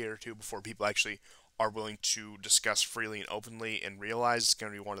decade or two, before people actually are willing to discuss freely and openly and realize it's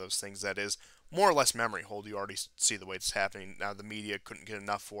going to be one of those things that is more or less memory hold. You already see the way it's happening. Now, the media couldn't get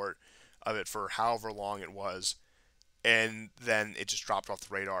enough of it for however long it was, and then it just dropped off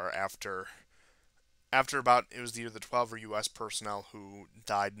the radar after about it was either the 12 or U.S. personnel who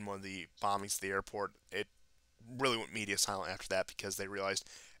died in one of the bombings at the airport. It really went media silent after that because they realized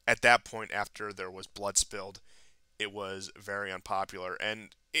at that point, after there was blood spilled, it was very unpopular, and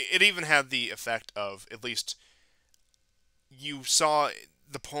it even had the effect of at least you saw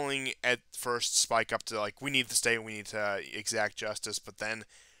the polling at first spike up to like we need to stay, we need to exact justice, but then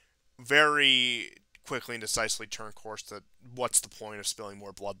very quickly and decisively turn course to what's the point of spilling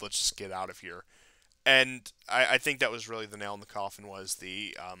more blood? Let's just get out of here. And I think that was really the nail in the coffin was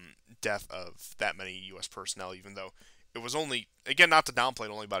the death of that many U.S. personnel, even though it was only, again, not to downplay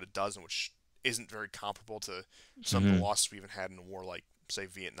it, only about a dozen, which isn't very comparable to some of the Hmm. losses we even had in a war like, say,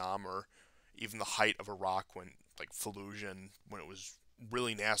 Vietnam or even the height of Iraq when, like, Fallujah, and when it was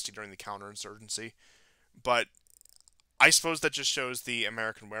really nasty during the counterinsurgency. But I suppose that just shows the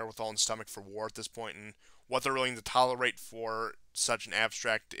American wherewithal and stomach for war at this point and what they're willing to tolerate for such an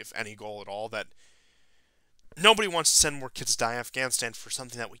abstract, if any, goal at all that nobody wants to send more kids to die in Afghanistan for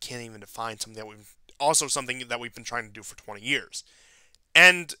something that we can't even define, something that we've been trying to do for 20 years.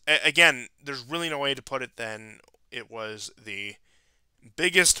 And again, there's really no way to put it than it was the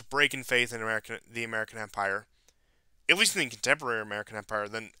biggest break in faith in the American empire, at least in the contemporary American empire,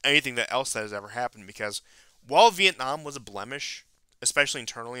 than anything that else that has ever happened. Because while Vietnam was a blemish, especially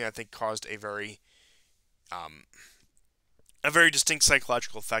internally, I think caused um, a very distinct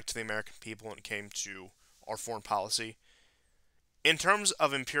psychological effect to the American people when it came to our foreign policy. In terms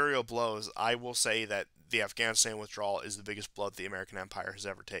of imperial blows, I will say that the Afghanistan withdrawal is the biggest blow that the American Empire has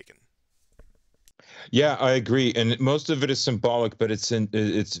ever taken. Yeah, I agree, and most of it is symbolic, but it's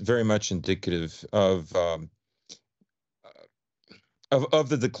very much indicative of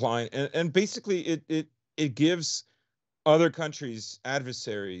the decline, and basically it gives other countries,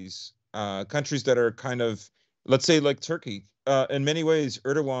 adversaries, countries that are kind of, let's say, like Turkey. In many ways,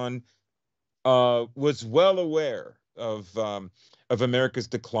 Erdogan was well aware of America's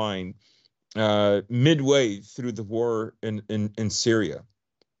decline midway through the war in Syria,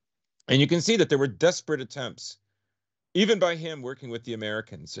 and you can see that there were desperate attempts, even by him working with the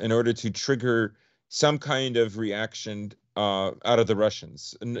Americans, in order to trigger some kind of reaction out of the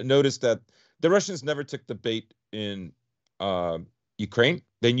Russians. Notice that the Russians never took the bait in uh, Ukraine.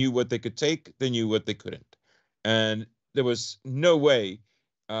 They knew what they could take, they knew what they couldn't. And there was no way,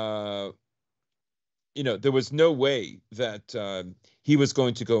 uh, there was no way that he was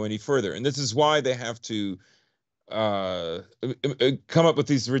going to go any further. And this is why they have to come up with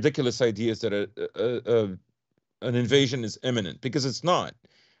these ridiculous ideas that an invasion is imminent, because it's not.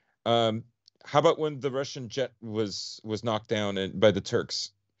 Um, how about when the Russian jet was knocked down by the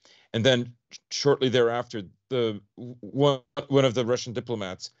Turks, and then shortly thereafter, the one of the Russian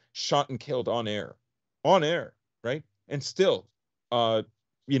diplomats shot and killed on air, right? And still, uh,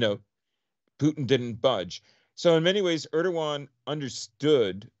 you know, Putin didn't budge. So in many ways, Erdogan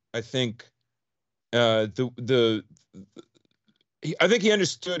understood. I think the I think he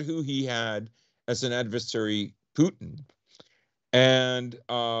understood who he had as an adversary, Putin, and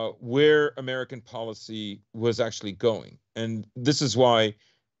where American policy was actually going. And this is why,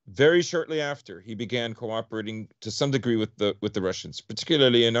 very shortly after, he began cooperating to some degree with the Russians,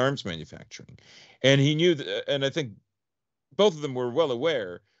 particularly in arms manufacturing. And he knew that, and I think both of them were well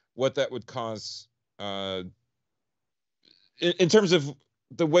aware what that would cause uh, in terms of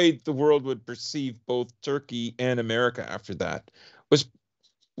the way the world would perceive both Turkey and America after that was.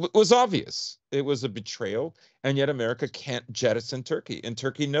 was obvious. It was a betrayal, and yet America can't jettison Turkey, and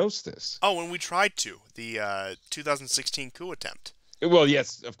Turkey knows this. Oh, and we tried to the 2016 coup attempt. Well,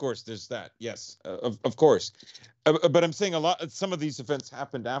 yes, of course, there's that. Yes, of course. But I'm saying a lot. Some of these events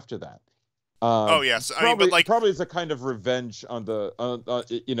happened after that. Uh, Oh yes, I mean, but probably, like, probably as a kind of revenge on the,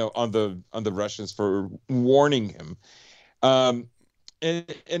 on the Russians for warning him. Um, in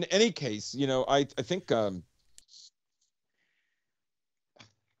any case, I think, um,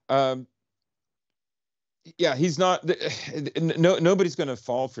 yeah, he's not. No, nobody's going to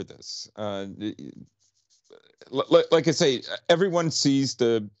fall for this. Like I say, everyone sees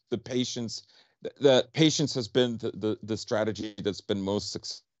the patience. That patience has been the strategy that's been most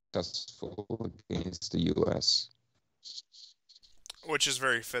successful against the U.S. which is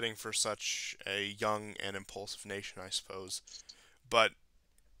very fitting for such a young and impulsive nation, I suppose. But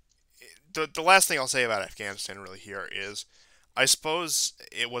the last thing I'll say about Afghanistan really here is I suppose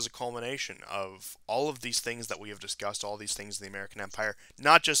it was a culmination of all of these things that we have discussed, all these things in the American Empire,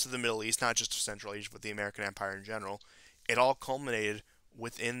 not just of the Middle East, not just of Central Asia, but the American Empire in general. It all culminated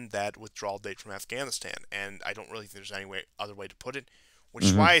within that withdrawal date from Afghanistan, and I don't really think there's any other way to put it. Which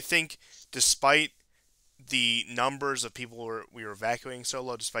is Mm-hmm. why I think, despite the numbers of people we were evacuating so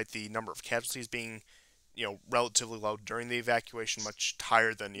low, despite the number of casualties being relatively low during the evacuation, much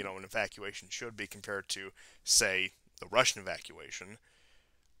higher than an evacuation should be compared to, say, the Russian evacuation.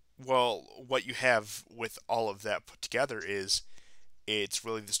 Well, what you have with all of that put together is it's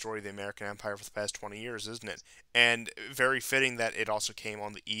really the story of the American Empire for the past 20 years, isn't it? And very fitting that it also came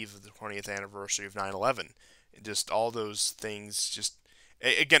on the eve of the 20th anniversary of 9/11. Just all those things. Just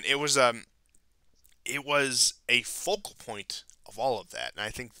again, it was a focal point of all of that, and I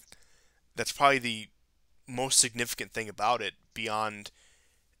think that's probably the most significant thing about it beyond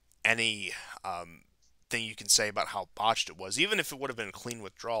any thing you can say about how botched it was. Even if it would have been a clean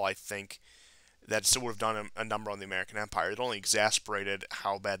withdrawal, I think that still would have done a number on the American Empire. It only exasperated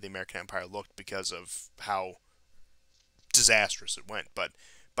how bad the American Empire looked because of how disastrous it went. But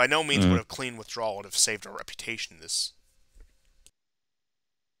by no means would Mm. a clean withdrawal would have saved our reputation. This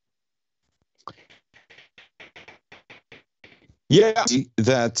Yeah,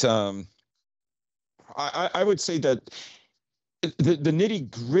 that I would say that the nitty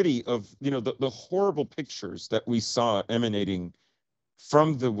gritty of the horrible pictures that we saw emanating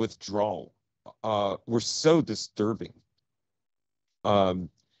from the withdrawal were so disturbing. Um,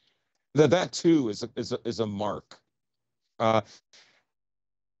 that too is a mark. Uh,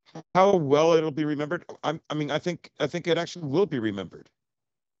 how well it'll be remembered? I mean, I think it actually will be remembered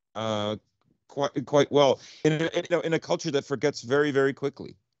uh, quite well in a culture that forgets very very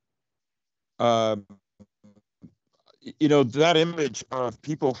quickly. Um, that image of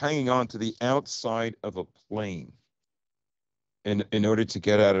people hanging on to the outside of a plane in order to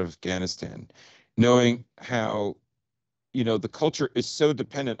get out of Afghanistan, knowing how the culture is so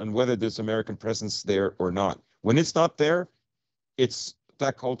dependent on whether there's American presence there or not. When it's not there, it's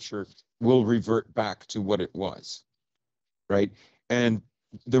that culture will revert back to what it was, right? And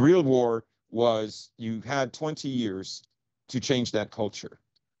the real war was you had 20 years to change that culture,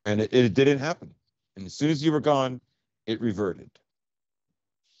 and it didn't happen. And as soon as you were gone, it reverted.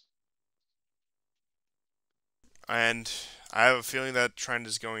 and I have a feeling that trend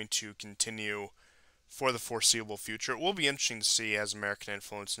is going to continue for the foreseeable future. It will be interesting to see as American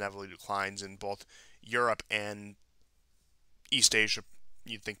influence inevitably declines in both Europe and East Asia.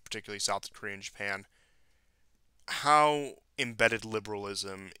 You'd think particularly South Korea and Japan. How embedded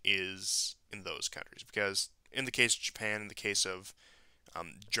liberalism is in those countries, because in the case of Japan, in the case of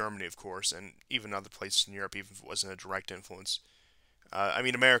Germany, of course, and even other places in Europe, even if it wasn't a direct influence. I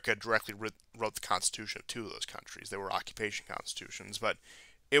mean, America directly wrote the constitution of two of those countries. They were occupation constitutions, but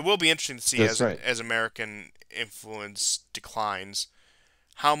it will be interesting to see That's as right. as American influence declines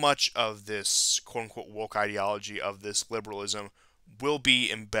how much of this quote unquote woke ideology of this liberalism will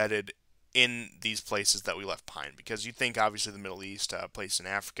be embedded in these places that we left behind. Because you think obviously the Middle East, places in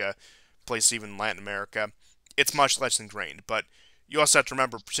Africa, places even in Latin America, it's much less ingrained. But you also have to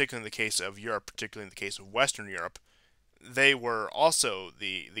remember, particularly in the case of Europe, particularly in the case of Western Europe, they were also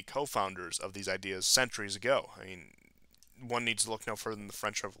the co-founders of these ideas centuries ago. I mean, one needs to look no further than the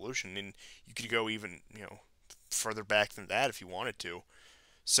French Revolution, and you could go even further back than that if you wanted to.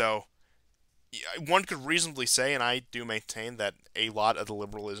 So one could reasonably say, and I do maintain, that a lot of the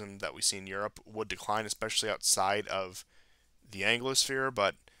liberalism that we see in Europe would decline, especially outside of the Anglosphere.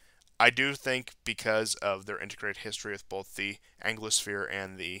 But I do think because of their integrated history with both the Anglosphere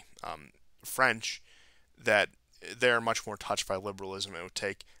and the French, that they're much more touched by liberalism. It would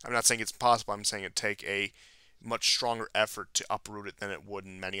take, I'm not saying it's possible, I'm saying it'd take a much stronger effort to uproot it than it would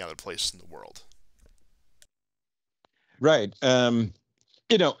in many other places in the world. Right. And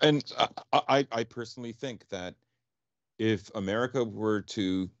I personally think that if America were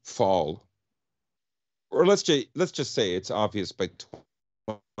to fall, or let's just say it's obvious by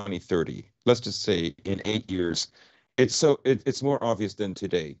 2030. Let's just say in 8 years, it's more obvious than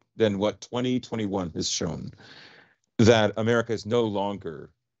today, than what 2021 has shown, that America is no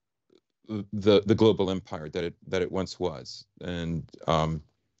longer the global empire that it once was. And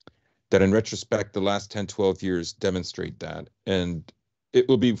that in retrospect, the last 10, 12 years demonstrate that. And it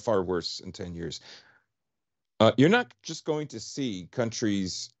will be far worse in 10 years. You're not just going to see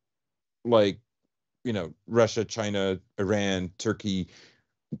countries like, Russia, China, Iran, Turkey,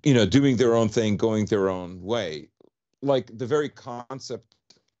 doing their own thing, going their own way. Like the very concept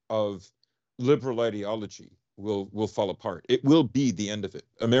of liberal ideology will fall apart. It will be the end of it.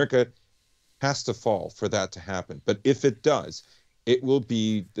 America has to fall for that to happen. But if it does, it will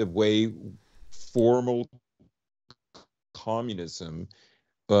be the way formal communism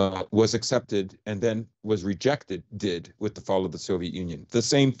was accepted and then was rejected, did with the fall of the Soviet Union. The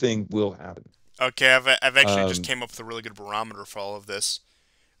same thing will happen. Okay, I've actually just Um, came up with a really good barometer for all of this.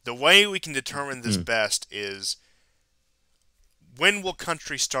 The way we can determine this mm, best is when will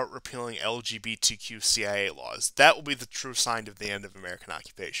countries start repealing LGBTQ CIA laws? That will be the true sign of the end of American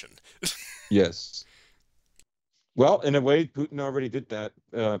occupation. yes. Well, in a way, Putin already did that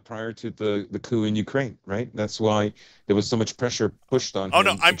prior to the coup in Ukraine, right? That's why there was so much pressure pushed on Oh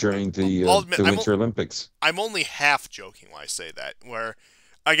no, him during I'll admit the Winter Olympics. I'm only half joking when I say that. Where,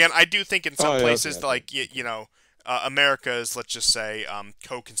 again, I do think in some Oh, yeah, okay, places, okay, like okay. America's, let's just say,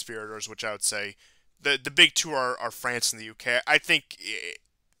 co-conspirators, which I would say the big two are France and the UK. I think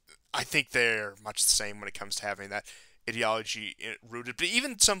they're much the same when it comes to having that ideology rooted. But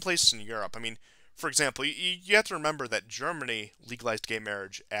even some places in Europe, I mean, for example, you have to remember that Germany legalized gay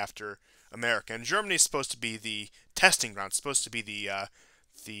marriage after America, and Germany is supposed to be the testing ground, supposed to be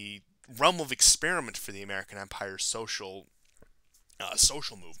the realm of experiment for the American Empire's social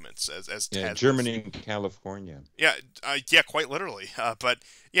movements, as it Yeah, has been. Germany and California. Yeah, yeah, quite literally. But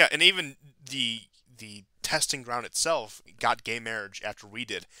yeah, and even the testing ground itself got gay marriage after we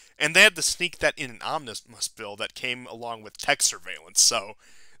did, and they had to sneak that in an omnibus bill that came along with tech surveillance. So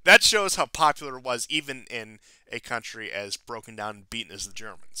that shows how popular it was, even in a country as broken down and beaten as the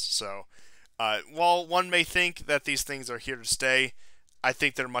Germans. So while one may think that these things are here to stay, I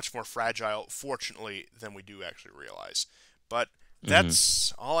think they're much more fragile, fortunately, than we do actually realize. But Hmm.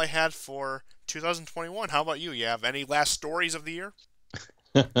 that's all I had for 2021. How about you? You have any last stories of the year?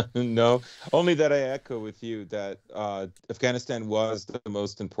 No, only that I echo with you that Afghanistan was the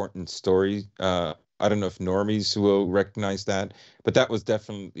most important story. I don't know if normies will recognize that, but that was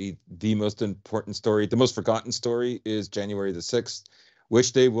definitely the most important story. The most forgotten story is January the 6th,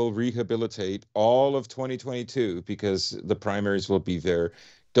 which they will rehabilitate all of 2022 because the primaries will be there.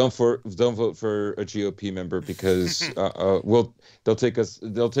 Don't vote for a GOP member because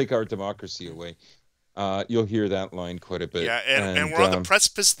they'll take our democracy away. You'll hear that line quite a bit. Yeah, and And we're on the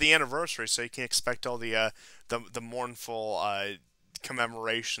precipice of the anniversary, so you can expect all the mournful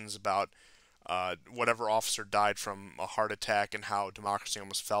commemorations about whatever officer died from a heart attack and how democracy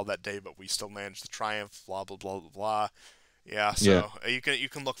almost fell that day, but we still managed to triumph. Blah blah blah blah blah. Yeah, yeah, so you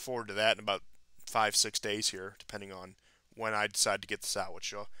can look forward to that in about 5 6 days here, depending on when I decide to get this out.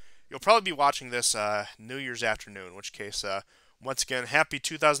 Which you'll probably be watching this New Year's afternoon. In which case, once again, happy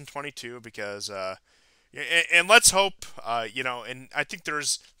 2022 because and let's hope, and I think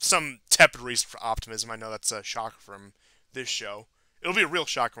there's some tepid reason for optimism. I know that's a shocker from this show. It'll be a real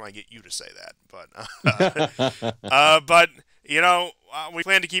shocker when I get you to say that, but we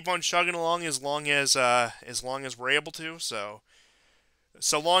plan to keep on chugging along as long as we're able to. So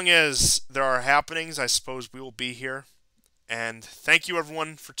long as there are happenings, I suppose we will be here. And thank you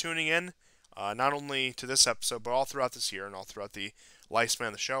everyone for tuning in, not only to this episode, but all throughout this year and all throughout the lifespan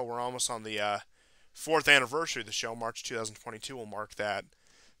of the show. We're almost on the fourth anniversary of the show. March 2022 will mark that.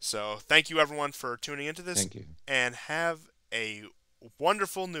 So thank you everyone for tuning into this, thank you. and have a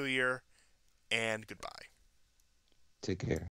wonderful new year, and goodbye. Take care.